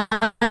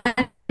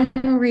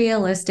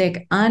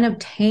unrealistic,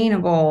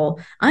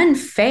 unobtainable,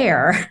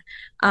 unfair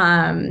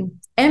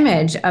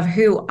image of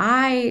who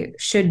I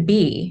should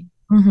be.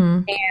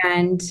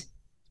 And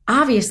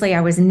obviously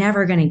I was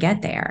never going to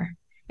get there.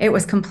 it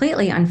was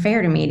completely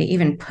unfair to me to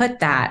even put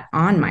that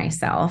on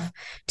myself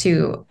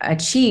to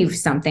achieve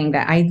something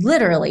that I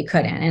literally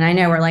couldn't. And I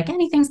know we're like,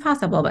 anything's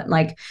possible, but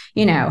like,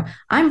 you know,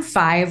 I'm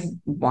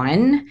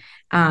 5'1"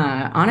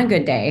 on a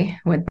good day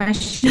with my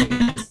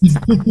shoes.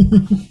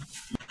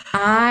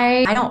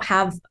 I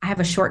have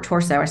a short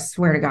torso. I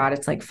swear to God,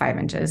 it's like 5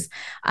 inches.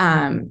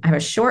 I have a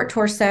short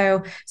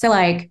torso. So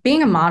like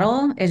being a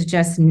model is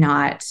just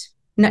not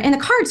in the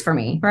cards for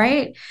me.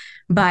 Right.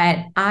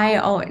 But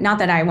not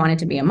that I wanted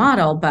to be a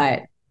model,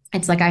 but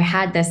it's like I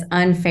had this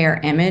unfair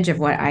image of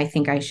what I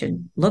think I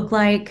should look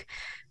like,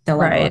 the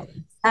level of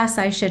success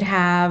I should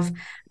have,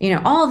 you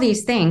know, all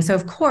these things. So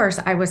of course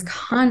I was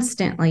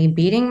constantly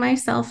beating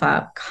myself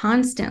up,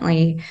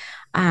 constantly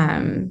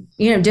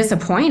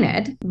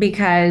disappointed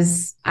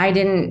because I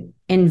didn't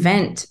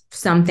invent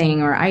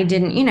something or I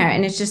didn't, you know,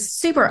 and it's just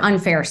super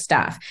unfair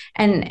stuff.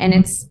 And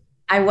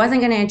I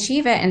wasn't going to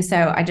achieve it. And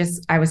so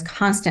I was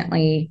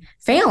constantly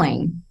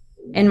failing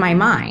in my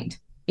mind,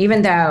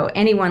 even though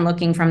anyone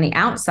looking from the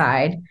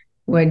outside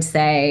would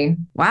say,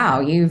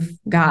 wow, you've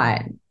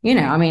got, you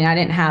know, I mean, I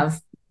didn't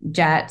have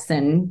jets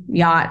and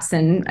yachts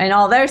and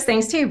all those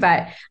things too,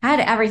 but I had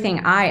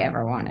everything I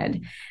ever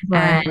wanted.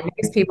 Right. And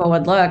most people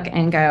would look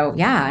and go,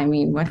 yeah, I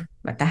mean,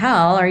 what the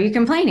hell are you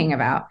complaining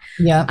about?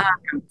 Yeah.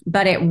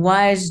 But it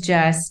was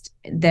just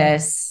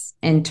this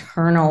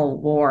internal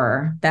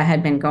war that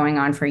had been going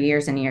on for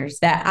years and years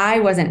that I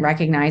wasn't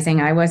recognizing,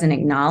 I wasn't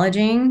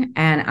acknowledging,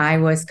 and I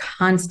was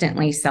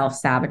constantly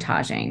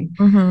self-sabotaging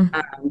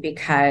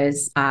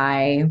because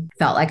I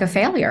felt like a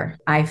failure.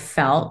 I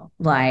felt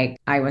like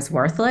I was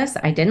worthless.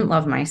 I didn't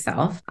love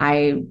myself.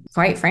 I,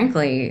 quite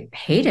frankly,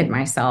 hated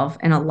myself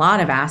in a lot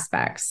of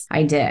aspects.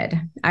 I did.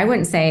 I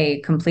wouldn't say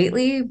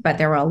completely, but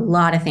there were a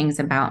lot of things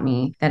about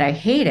me that I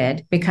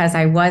hated because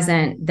I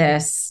wasn't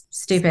this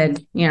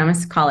stupid, you know, I'm going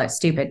to call it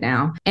stupid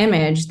now,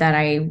 image that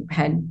I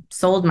had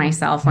sold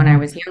myself when I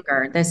was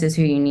younger. This is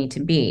who you need to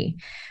be.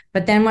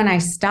 But then when I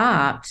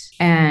stopped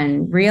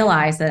and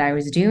realized that I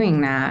was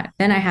doing that,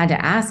 then I had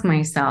to ask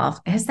myself,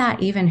 is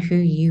that even who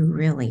you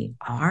really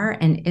are?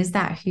 And is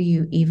that who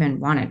you even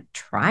want to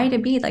try to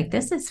be? Like,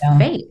 this is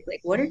fake. Like,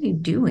 what are you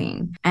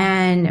doing?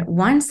 And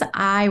once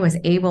I was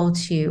able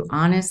to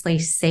honestly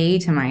say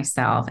to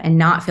myself and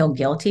not feel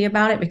guilty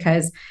about it,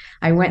 because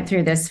I went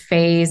through this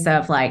phase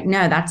of like,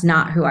 no, that's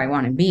not who I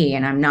want to be.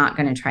 And I'm not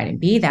going to try to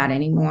be that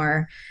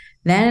anymore.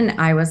 Then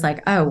I was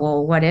like, oh,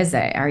 well, what is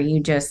it? Are you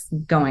just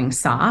going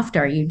soft?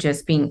 Are you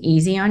just being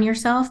easy on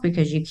yourself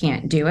because you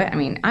can't do it? I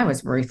mean, I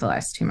was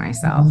ruthless to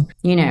myself.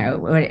 You know,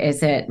 what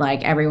is it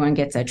like everyone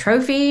gets a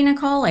trophy,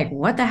 Nicole? Like,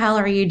 what the hell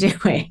are you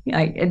doing?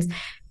 Like, it's,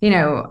 you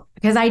know,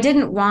 because I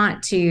didn't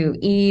want to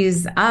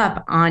ease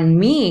up on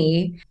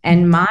me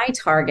and my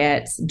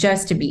targets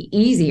just to be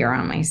easier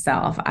on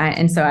myself.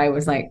 And so I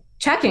was like,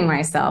 checking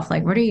myself,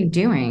 like, what are you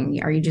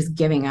doing? Are you just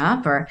giving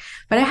up? But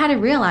I had to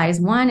realize,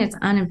 one, it's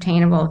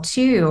unobtainable.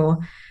 Two,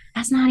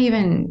 that's not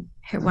even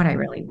what I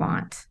really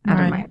want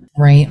out of my life.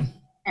 Right.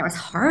 It was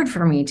hard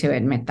for me to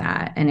admit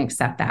that and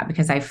accept that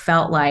because I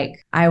felt like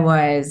I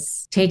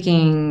was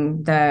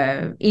taking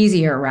the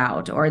easier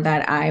route or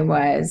that I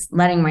was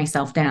letting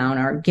myself down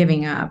or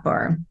giving up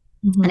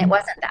and it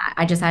wasn't that.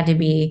 I just had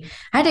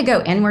to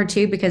go inward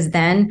too, because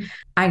then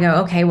I go,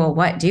 okay, well,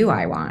 what do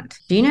I want?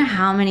 Do you know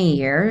how many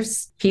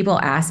years people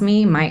ask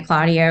me, Mike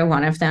Claudio,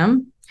 one of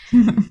them,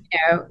 you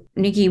know,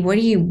 Nikki, what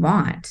do you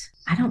want?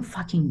 I don't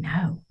fucking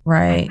know.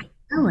 Right.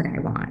 I don't know what I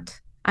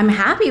want. I'm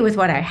happy with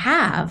what I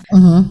have,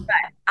 but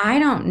I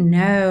don't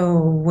know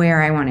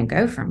where I want to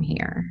go from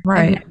here.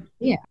 Right.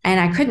 Yeah. And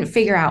I couldn't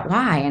figure out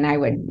why. And I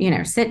would, you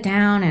know, sit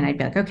down and I'd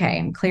be like, okay,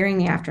 I'm clearing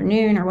the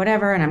afternoon or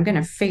whatever, and I'm going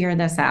to figure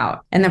this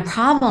out. And the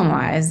problem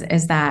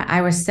is that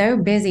I was so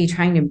busy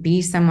trying to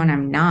be someone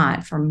I'm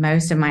not for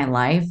most of my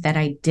life that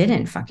I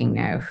didn't fucking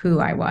know who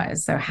I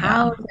was. So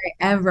how was I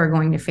ever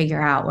going to figure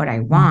out what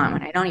I want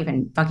when I don't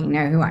even fucking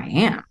know who I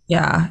am?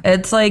 Yeah.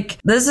 It's like,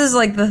 this is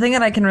like the thing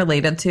that I can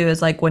relate it to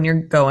is like when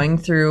you're going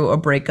through a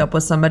breakup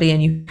with somebody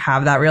and you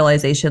have that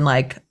realization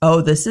like,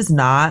 oh, this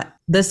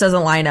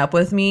doesn't line up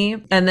with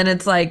me. And then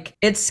it's like,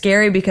 it's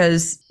scary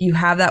because you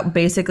have that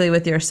basically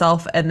with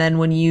yourself. And then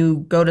when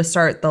you go to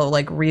start the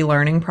like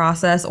relearning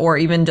process or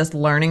even just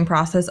learning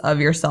process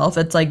of yourself,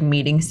 it's like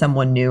meeting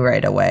someone new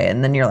right away.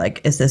 And then you're like,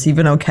 is this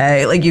even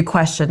okay? Like you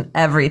question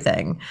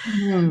everything.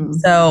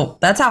 So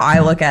that's how I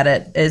look at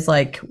it is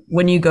like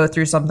when you go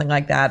through something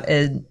like that,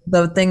 is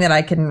the thing that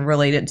I can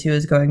relate it to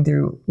is going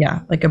through,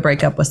 like a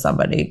breakup with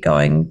somebody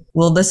going,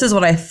 well, this is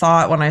what I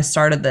thought when I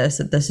started this,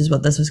 that this is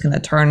what this was going to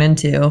turn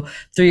into.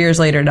 3 years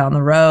later down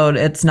the road,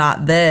 it's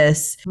not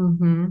this.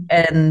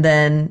 And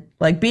then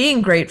like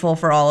being grateful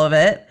for all of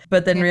it,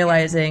 but then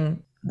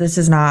realizing this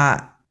is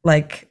not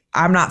like,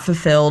 I'm not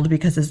fulfilled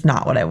because it's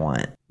not what I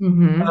want.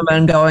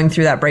 I'm going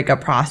through that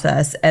breakup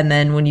process. And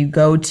then when you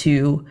go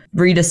to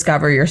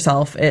rediscover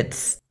yourself,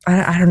 it's,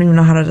 I don't even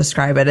know how to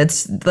describe it.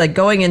 It's like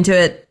going into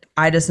it.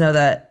 I just know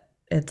that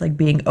it's like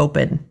being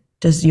open.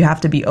 Just, you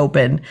have to be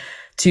open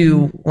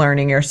to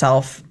learning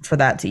yourself for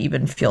that to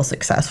even feel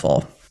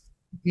successful.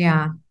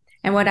 Yeah.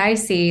 And what I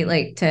see,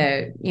 like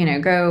to,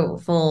 go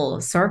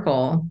full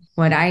circle,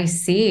 what I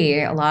see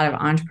a lot of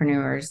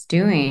entrepreneurs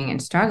doing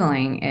and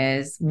struggling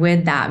is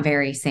with that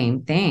very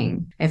same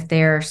thing. If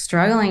they're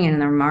struggling in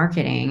their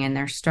marketing and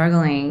they're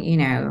struggling,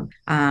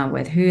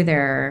 with who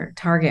their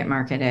target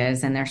market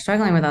is, and they're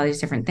struggling with all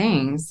these different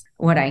things,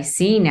 what I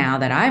see now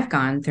that I've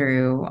gone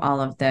through all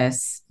of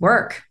this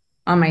work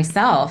on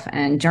myself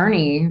and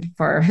journey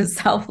for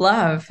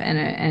self-love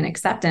and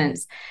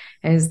acceptance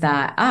is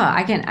that,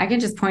 I can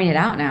just point it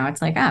out now.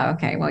 It's like, oh,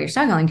 okay, well, you're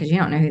struggling because you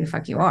don't know who the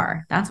fuck you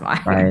are. That's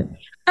why. Right.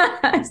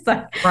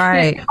 So,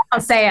 right. I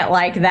don't say it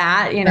like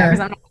that, because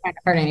I'm not trying to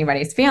hurt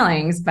anybody's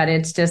feelings, but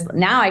it's just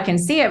now I can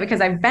see it because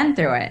I've been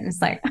through it. And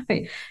it's like,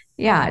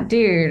 yeah,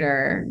 dude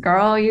or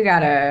girl, you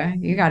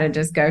gotta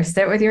just go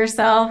sit with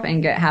yourself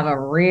and have a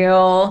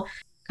real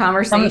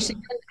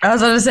conversation. I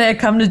was going to say a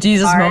come to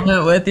Jesus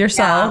moment with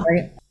yourself.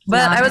 Yeah, right.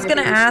 But I was going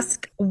to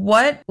ask,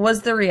 what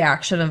was the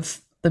reaction of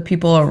the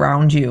people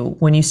around you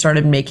when you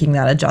started making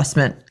that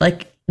adjustment?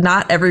 Like,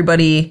 not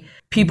everybody,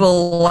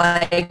 people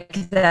like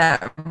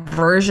that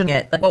version.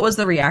 Like, what was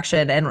the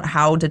reaction and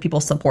how did people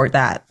support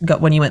that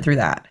when you went through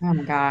that? Oh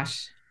my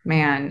gosh,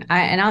 man.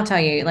 I'll tell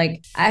you,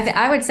 like,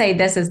 I would say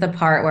this is the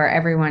part where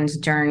everyone's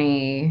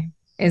journey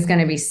is going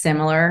to be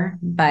similar,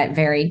 but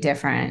very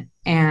different.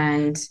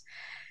 And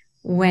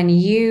when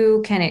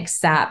you can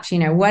accept,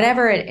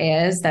 whatever it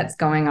is that's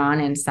going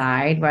on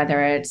inside, whether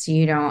it's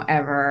you don't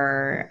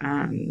ever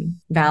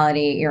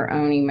validate your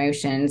own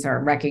emotions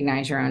or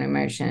recognize your own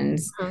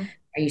emotions, or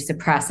you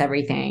suppress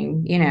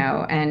everything,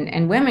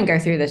 and women go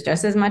through this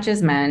just as much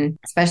as men,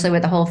 especially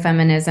with the whole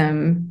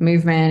feminism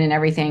movement and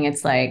everything.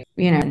 It's like,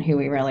 who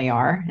we really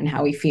are and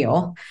how we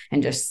feel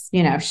and just,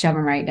 shove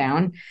them right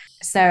down.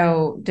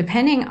 So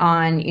depending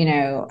on,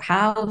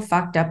 how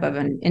fucked up of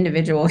an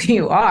individual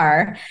you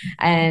are,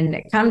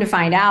 and come to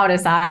find out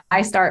as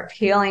I start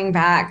peeling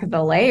back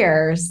the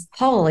layers,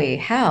 holy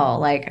hell,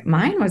 like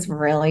mine was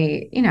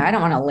really, I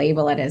don't want to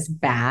label it as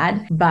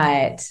bad,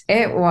 but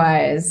it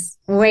was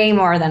way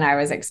more than I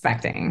was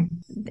expecting.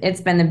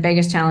 It's been the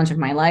biggest challenge of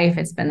my life.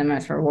 It's been the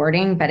most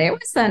rewarding, but it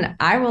was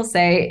I will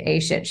say, a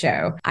shit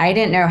show. I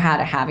didn't know how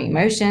to have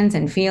emotions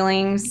and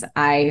feelings.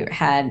 I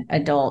had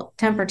adult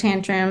temper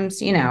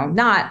tantrums,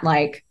 not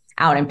like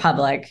out in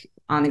public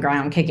on the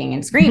ground kicking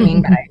and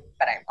screaming, but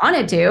I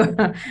wanted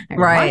to.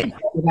 Right. Wanted to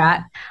do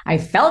that. I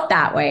felt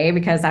that way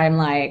because I'm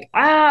like,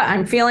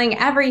 I'm feeling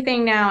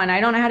everything now and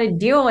I don't know how to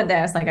deal with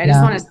this. Like, I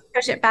just want to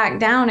push it back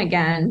down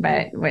again.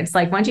 But it's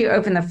like, once you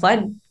open the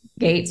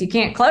floodgates, you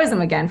can't close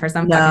them again for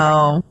some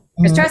fucking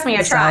because trust me,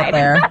 I tried.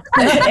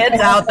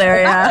 It's out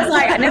there, yeah. I was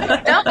like, I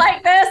don't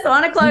like this. I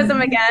want to close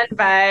them again.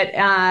 But,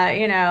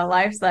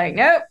 life's like,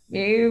 nope,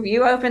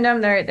 you opened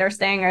them. They're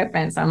staying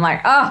open. So I'm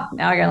like, now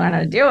I got to learn how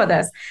to deal with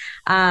this.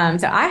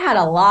 So I had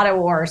a lot of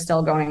war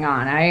still going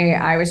on.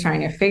 I was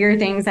trying to figure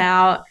things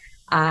out.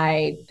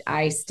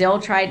 I still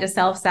tried to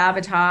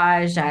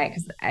self-sabotage.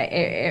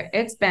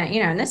 It's been,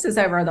 and this is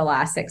over the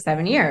last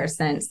 6-7 years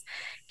since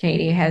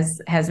Katy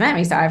has met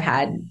me. So I've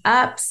had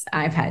ups,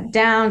 I've had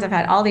downs, I've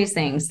had all these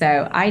things.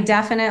 So I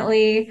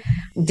definitely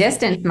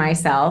distanced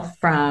myself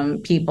from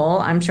people.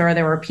 I'm sure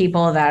there were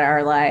people that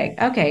are like,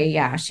 okay,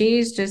 yeah,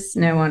 she's just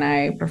no one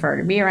I prefer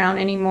to be around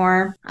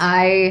anymore.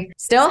 I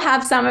still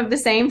have some of the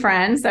same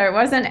friends. So it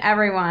wasn't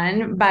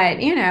everyone, but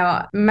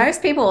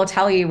most people will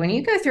tell you when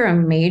you go through a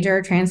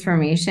major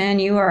transformation,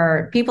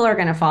 people are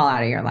going to fall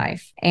out of your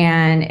life.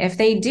 And if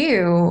they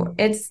do,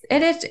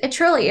 it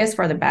truly is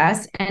for the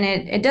best. And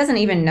it doesn't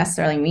even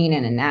necessarily mean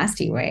in a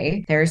nasty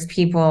way. There's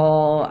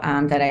people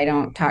that I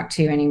don't talk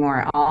to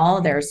anymore at all.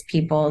 There's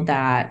people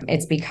that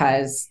it's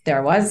because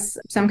there was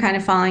some kind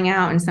of falling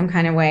out in some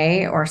kind of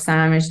way, or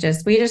some is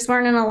just, we just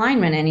weren't in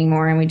alignment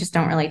anymore and we just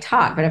don't really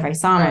talk. But if I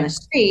saw them on the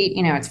street,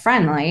 it's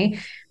friendly.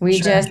 We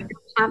just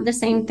have the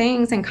same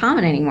things in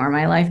common anymore.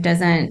 My life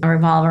doesn't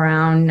revolve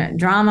around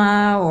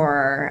drama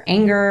or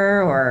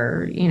anger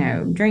or,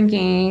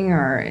 drinking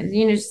or,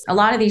 just a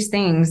lot of these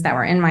things that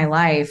were in my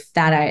life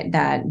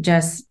that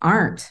just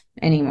aren't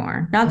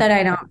anymore. Not that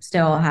I don't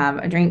still have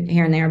a drink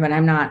here and there, but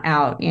I'm not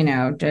out,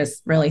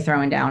 just really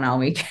throwing down all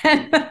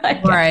weekend.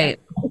 Right.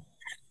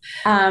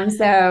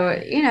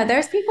 So,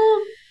 there's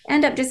people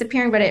end up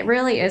disappearing, but it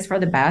really is for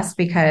the best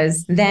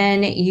because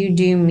then you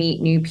do meet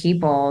new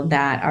people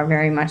that are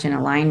very much in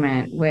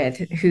alignment with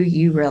who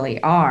you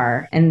really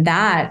are. And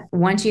that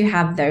once you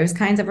have those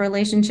kinds of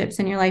relationships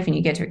in your life and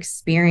you get to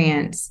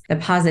experience the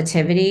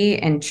positivity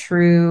and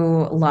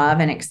true love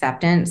and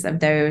acceptance of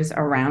those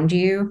around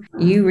you,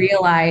 you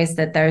realize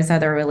that those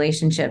other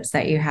relationships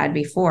that you had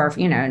before,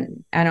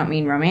 I don't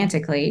mean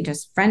romantically,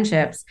 just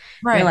friendships.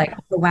 Right. You're like,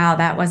 oh, wow,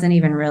 that wasn't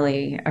even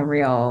really a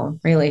real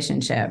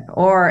relationship,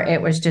 or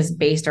it was just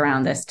based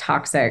around this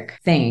toxic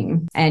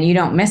thing. And you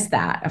don't miss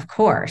that, of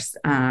course.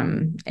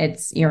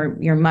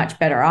 You're much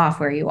better off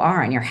where you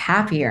are and you're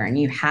happier and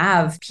you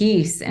have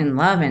peace and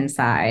love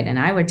inside. And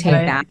I would take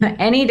that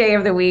any day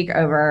of the week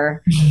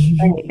over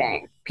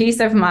anything.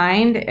 Peace of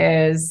mind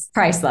is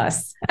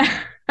priceless.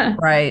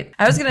 Right.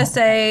 I was going to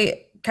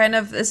say,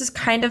 this is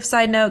kind of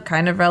side note,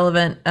 kind of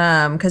relevant,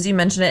 because you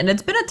mentioned it, and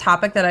it's been a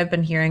topic that I've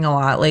been hearing a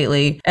lot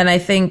lately. And I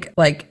think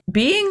like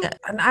being,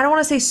 I don't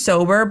want to say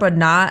sober, but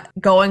not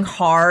going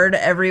hard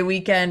every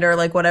weekend or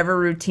like whatever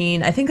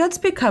routine, I think that's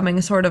becoming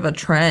sort of a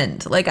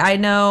trend. Like I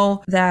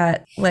know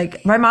that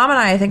like my mom and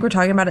I think we're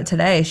talking about it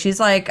today. She's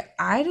like,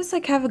 I just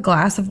like have a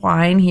glass of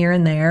wine here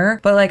and there,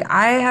 but like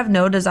I have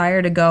no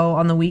desire to go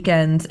on the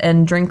weekends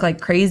and drink like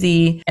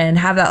crazy and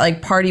have that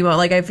like party mode.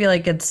 Like I feel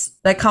like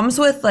that comes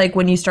with like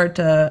when you start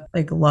to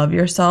like love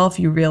yourself,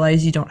 you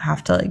realize you don't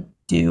have to like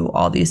do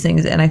all these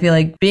things. And I feel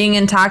like being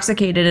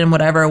intoxicated in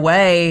whatever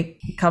way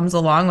comes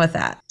along with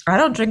that. I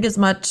don't drink as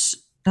much.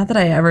 Not that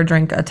I ever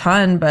drink a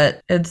ton, but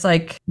it's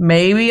like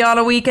maybe on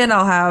a weekend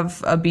I'll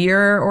have a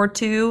beer or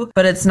two,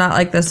 but it's not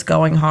like this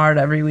going hard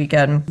every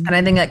weekend. And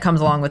I think that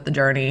comes along with the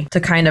journey to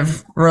kind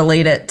of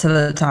relate it to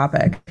the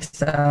topic.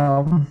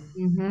 So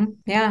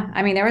yeah,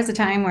 I mean, there was a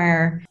time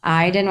where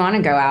I didn't want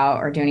to go out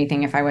or do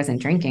anything if I wasn't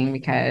drinking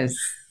because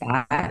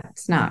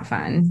that's not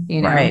fun,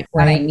 you know, right.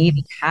 But I need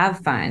to have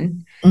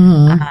fun.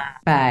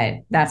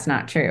 But that's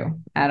not true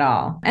at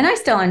all. And I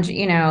still enjoy,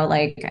 you know,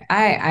 like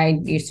I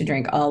used to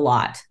drink a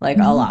lot, like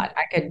a lot.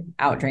 I could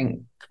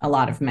outdrink a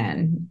lot of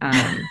men.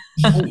 And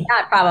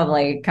that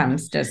probably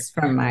comes just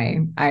from my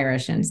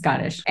Irish and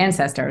Scottish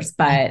ancestors.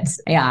 But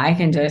yeah, I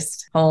can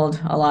just hold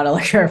a lot of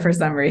liquor for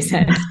some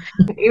reason.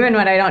 Even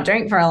when I don't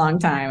drink for a long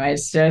time,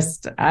 it's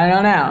just, I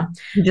don't know.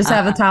 You just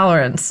have a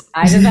tolerance.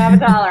 I just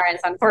have a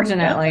tolerance,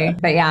 unfortunately.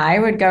 But yeah, I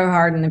would go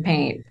hard in the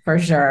paint for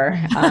sure.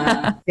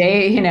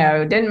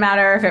 Didn't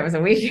matter if it was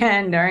a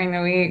weekend, during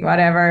the week,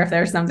 whatever. If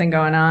there's something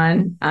going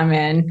on, I'm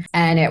in.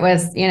 And it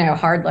was,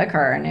 hard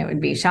liquor, and it would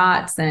be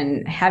shots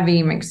and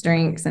heavy mixed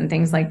drinks and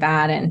things like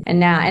that.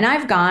 And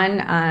I've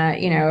gone,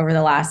 over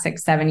the last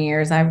 6-7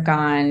 years, I've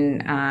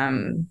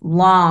gone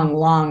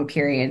long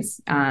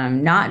periods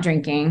not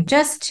drinking,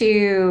 just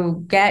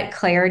to get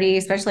clarity,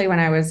 especially when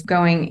I was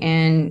going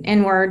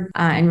inward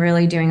and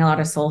really doing a lot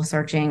of soul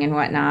searching and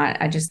whatnot.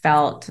 I just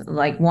felt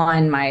like,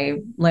 one, my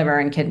liver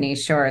and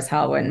kidneys sure as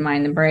hell wouldn't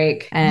mind the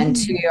break. And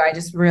two, I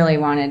just really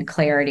wanted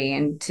clarity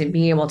and to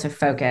be able to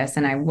focus.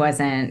 And I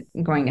wasn't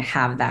going to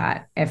have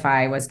that if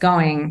I was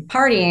going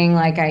partying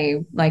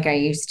like I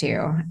used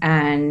to.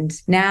 And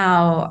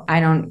now I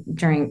don't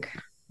drink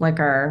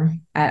liquor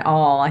at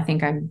all. I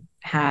think I've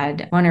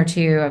had one or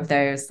two of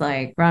those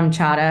like rum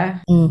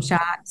chata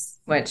shots,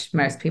 which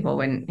most people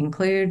wouldn't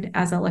include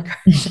as a liquor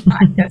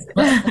shot.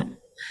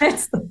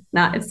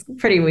 It's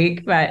pretty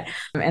weak, but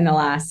in the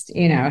last,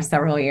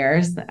 several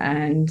years,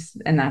 and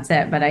that's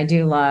it. But I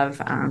do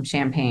love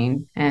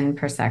champagne and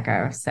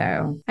Prosecco.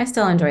 So I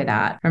still enjoy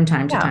that from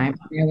time to time,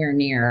 nowhere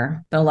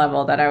near the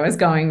level that I was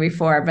going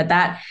before. But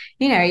that,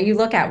 you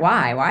look at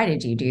why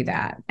did you do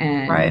that?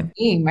 And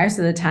most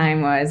of the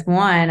time was,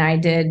 one, I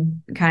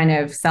did kind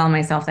of sell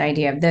myself the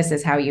idea of this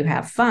is how you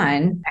have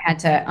fun. I had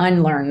to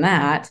unlearn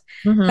that.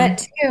 But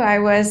two, I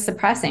was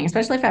suppressing,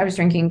 especially if I was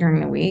drinking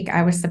during the week,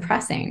 I was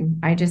suppressing.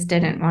 I just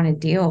didn't want to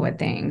deal with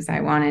things.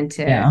 I wanted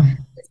to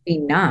just be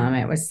numb.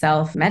 It was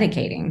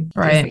self-medicating.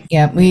 Right.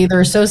 Yeah. We either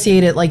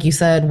associate it, like you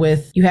said,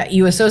 with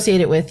you associate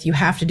it with you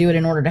have to do it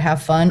in order to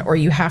have fun, or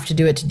you have to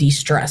do it to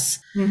de-stress.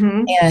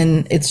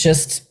 And it's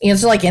just,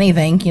 it's like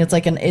anything, it's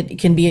like it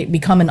can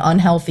become an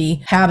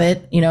unhealthy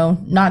habit,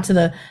 not to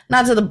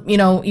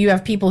the, you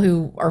have people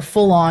who are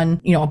full on,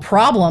 a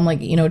problem, like,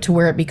 to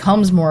where it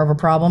becomes more of a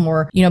problem,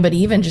 or, but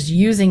even just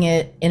using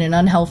it in an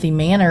unhealthy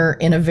manner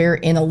in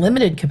a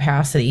limited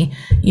capacity,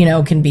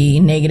 can be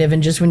negative.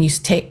 And just when you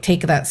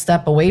take that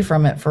step away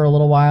from it for a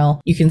little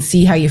while, you can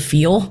see how you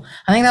feel.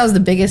 I think that was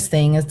the biggest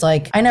thing. It's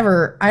like, I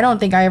don't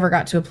think I ever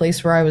got to a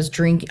place where I was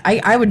drinking.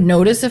 I would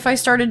notice if I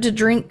started to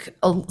drink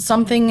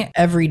something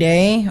every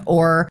day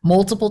or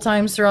multiple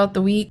times throughout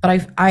the week,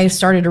 but I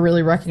started to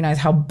really recognize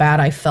how bad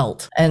I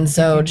felt. And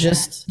so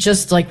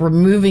just like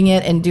removing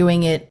it and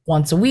doing it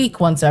once a week,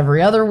 once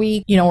every other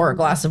week, or a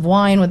glass of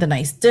wine with a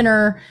nice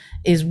dinner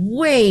is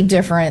way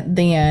different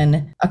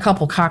than a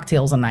couple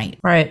cocktails a night.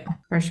 Right.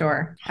 For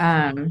sure.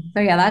 So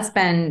yeah, that's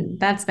been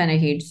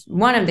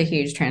one of the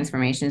huge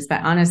transformations,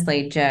 but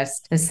honestly,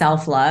 just the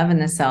self-love and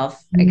the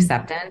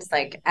self-acceptance,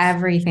 like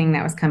everything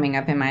that was coming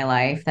up in my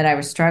life that I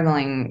was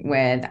struggling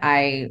with,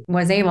 I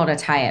was able to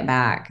tie it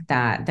back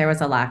that there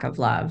was a lack of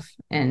love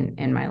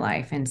in my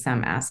life in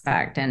some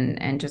aspect,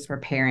 and just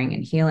repairing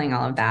and healing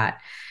all of that.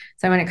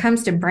 So when it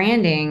comes to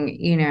branding,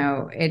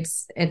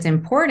 it's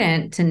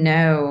important to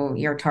know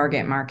your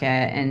target market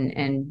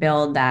and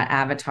build that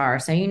avatar.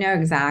 So you know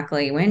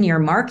exactly when you're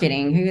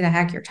marketing who the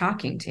heck you're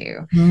talking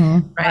to.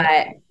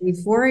 But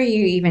before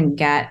you even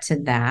get to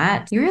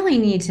that, you really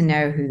need to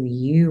know who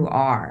you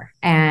are.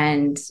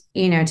 And,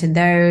 to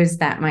those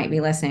that might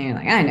be listening, you're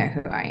like, I know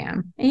who I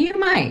am. And you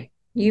might.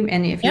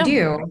 And if you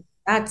do,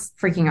 that's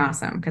freaking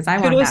awesome, because I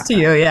want that. To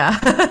you, yeah.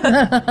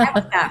 I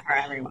want that for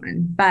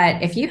everyone.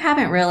 But if you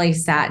haven't really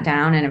sat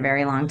down in a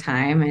very long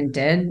time and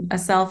did a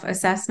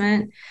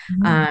self-assessment,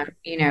 are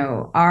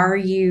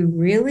you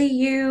really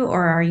you,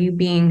 or are you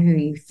being who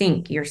you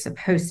think you're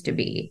supposed to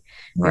be?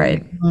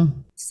 Right.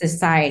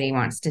 society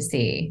wants to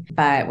see.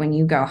 But when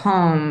you go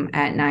home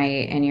at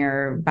night and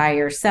you're by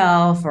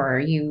yourself, or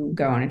you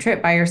go on a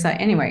trip by yourself,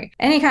 anyway,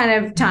 any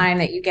kind of time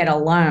that you get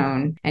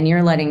alone and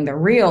you're letting the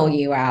real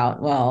you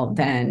out, well,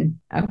 then,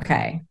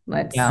 okay,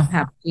 let's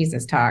have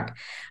Jesus talk.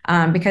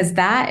 Because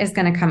that is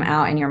going to come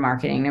out in your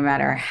marketing, no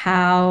matter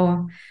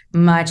how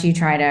much you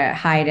try to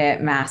hide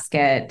it, mask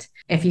it.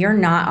 If you're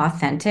not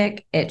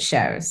authentic, it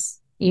shows.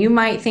 You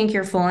might think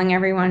you're fooling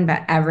everyone,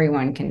 but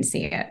everyone can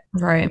see it.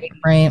 Right.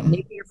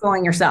 Maybe you're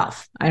fooling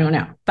yourself. I don't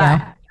know,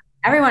 but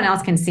everyone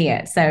else can see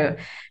it. So,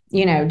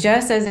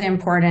 just as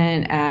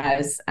important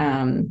as,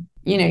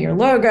 your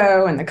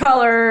logo and the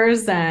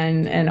colors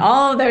and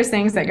all of those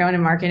things that go into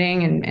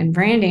marketing and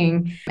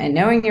branding and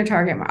knowing your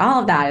target,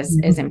 all of that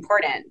is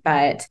important,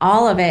 but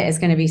all of it is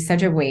going to be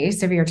such a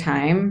waste of your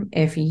time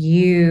if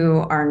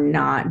you are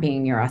not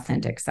being your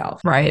authentic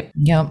self. Right.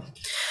 Yep.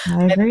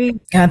 I agree.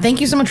 Thank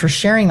you so much for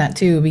sharing that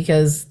too,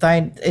 because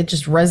it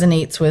just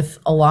resonates with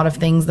a lot of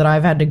things that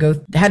I've had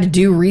to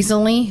do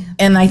recently.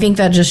 And I think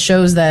that just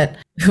shows that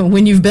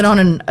when you've been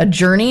on a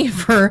journey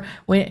we're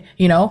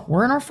in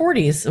our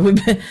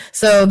 40s.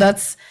 So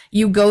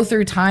you go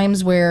through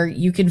times where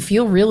you can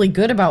feel really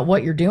good about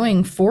what you're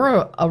doing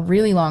for a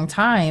really long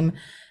time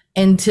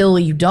until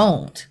you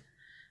don't.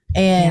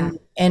 And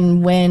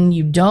when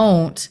you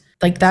don't,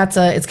 like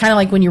it's kind of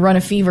like when you run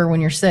a fever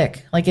when you're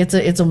sick, like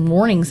it's a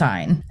warning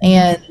sign.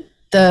 And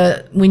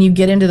when you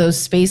get into those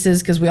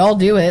spaces, because we all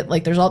do it,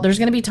 like there's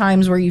going to be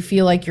times where you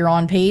feel like you're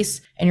on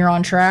pace and you're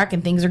on track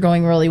and things are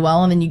going really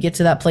well. And then you get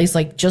to that place,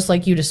 like just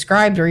like you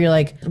described, where you're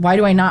like, why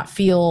do I not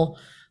feel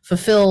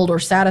fulfilled or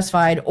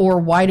satisfied? Or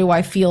why do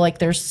I feel like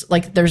there's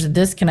a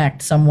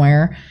disconnect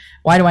somewhere?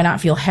 Why do I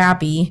not feel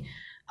happy?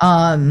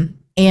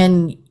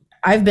 And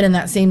I've been in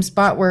that same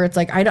spot where it's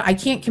like, I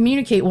can't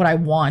communicate what I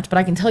want, but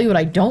I can tell you what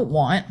I don't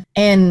want.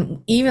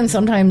 And even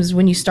sometimes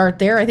when you start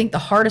there, I think the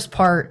hardest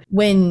part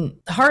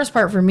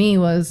for me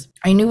was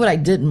I knew what I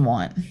didn't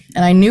want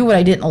and I knew what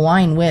I didn't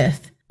align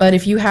with. But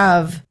if you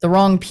have the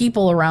wrong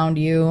people around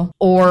you,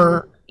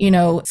 or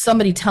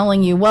somebody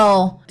telling you,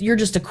 well, you're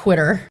just a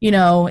quitter.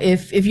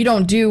 If you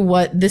don't do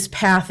what this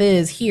path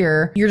is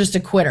here, you're just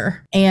a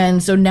quitter.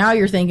 And so now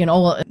you're thinking,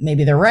 oh, well,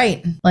 maybe they're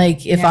right.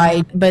 Like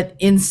but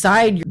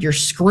inside you're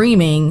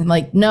screaming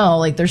like, no,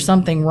 like there's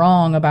something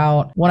wrong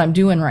about what I'm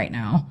doing right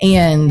now.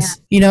 And,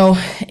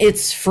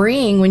 it's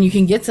freeing when you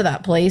can get to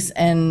that place.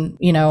 And,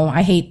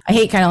 I hate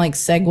kind of like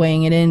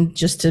segueing it in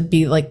just to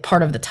be like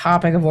part of the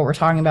topic of what we're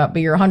talking about,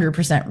 but you're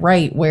 100%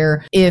 right.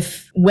 Where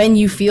when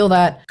you feel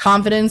that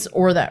confidence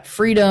or that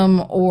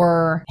freedom,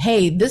 or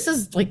hey, this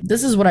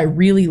is what I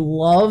really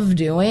love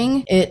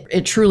doing,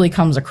 it truly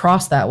comes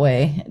across that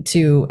way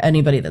to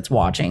anybody that's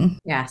watching.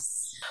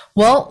 Yes.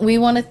 Well, we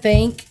want to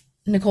thank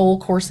Nicole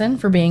Corson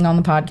for being on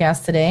the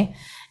podcast today.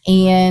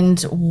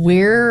 And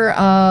where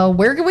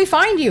can we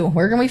find you?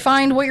 Where can we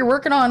find what you're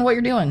working on, what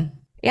you're doing?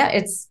 Yeah,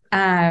 it's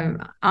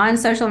on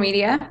social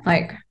media,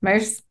 like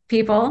most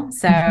people.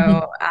 So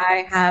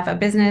I have a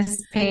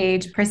business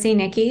page, Prissy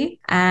Nikki,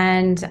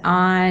 and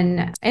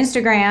on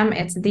Instagram,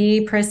 it's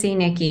the Prissy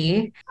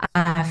Nikki.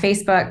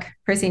 Facebook,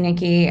 Prissy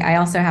Nikki. I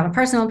also have a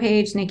personal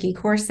page, Nikki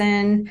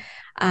Corson.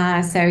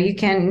 So you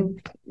can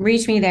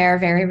reach me there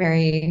very,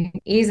 very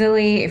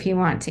easily. If you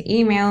want to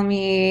email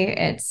me,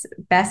 it's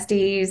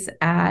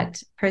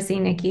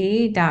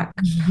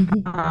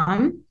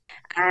besties@prissynikki.com.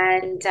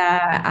 And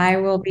I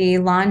will be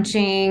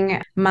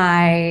launching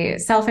my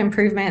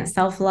self-improvement,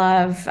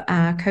 self-love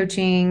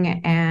coaching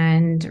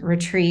and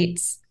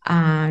retreats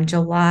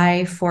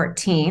July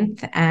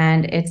 14th.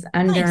 And it's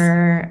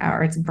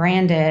it's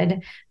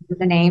branded with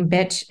the name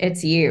Bitch,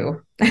 It's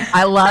You.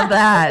 I love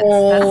that.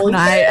 That's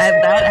nice.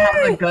 That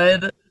has a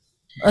good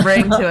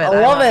ring to it. I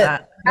love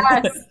it.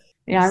 Yes.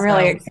 Yeah, I'm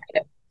really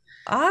excited.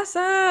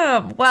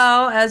 Awesome.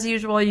 Well, as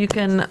usual, you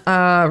can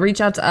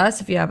reach out to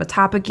us if you have a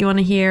topic you want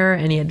to hear,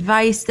 any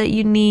advice that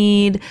you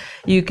need.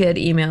 You could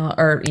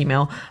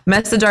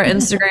message our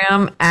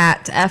Instagram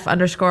at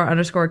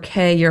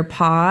F__K your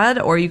pod,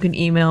 or you can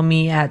email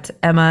me at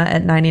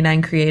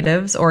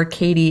Emma@99creatives or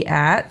Katy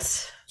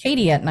at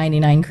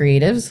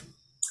 99creatives.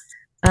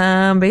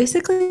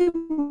 Basically,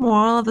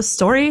 moral of the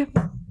story,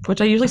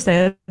 which I usually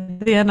say at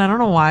the end. I don't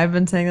know why I've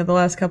been saying it the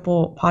last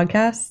couple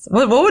podcasts.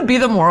 What would be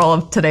the moral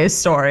of today's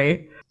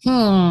story? Be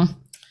your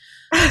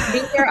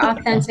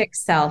authentic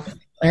self.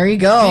 There you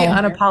go. Be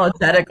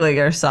unapologetically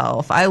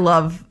yourself. I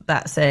love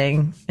that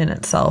saying in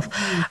itself.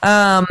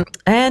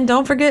 And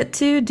don't forget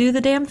to do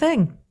the damn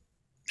thing.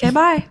 Okay,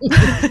 bye.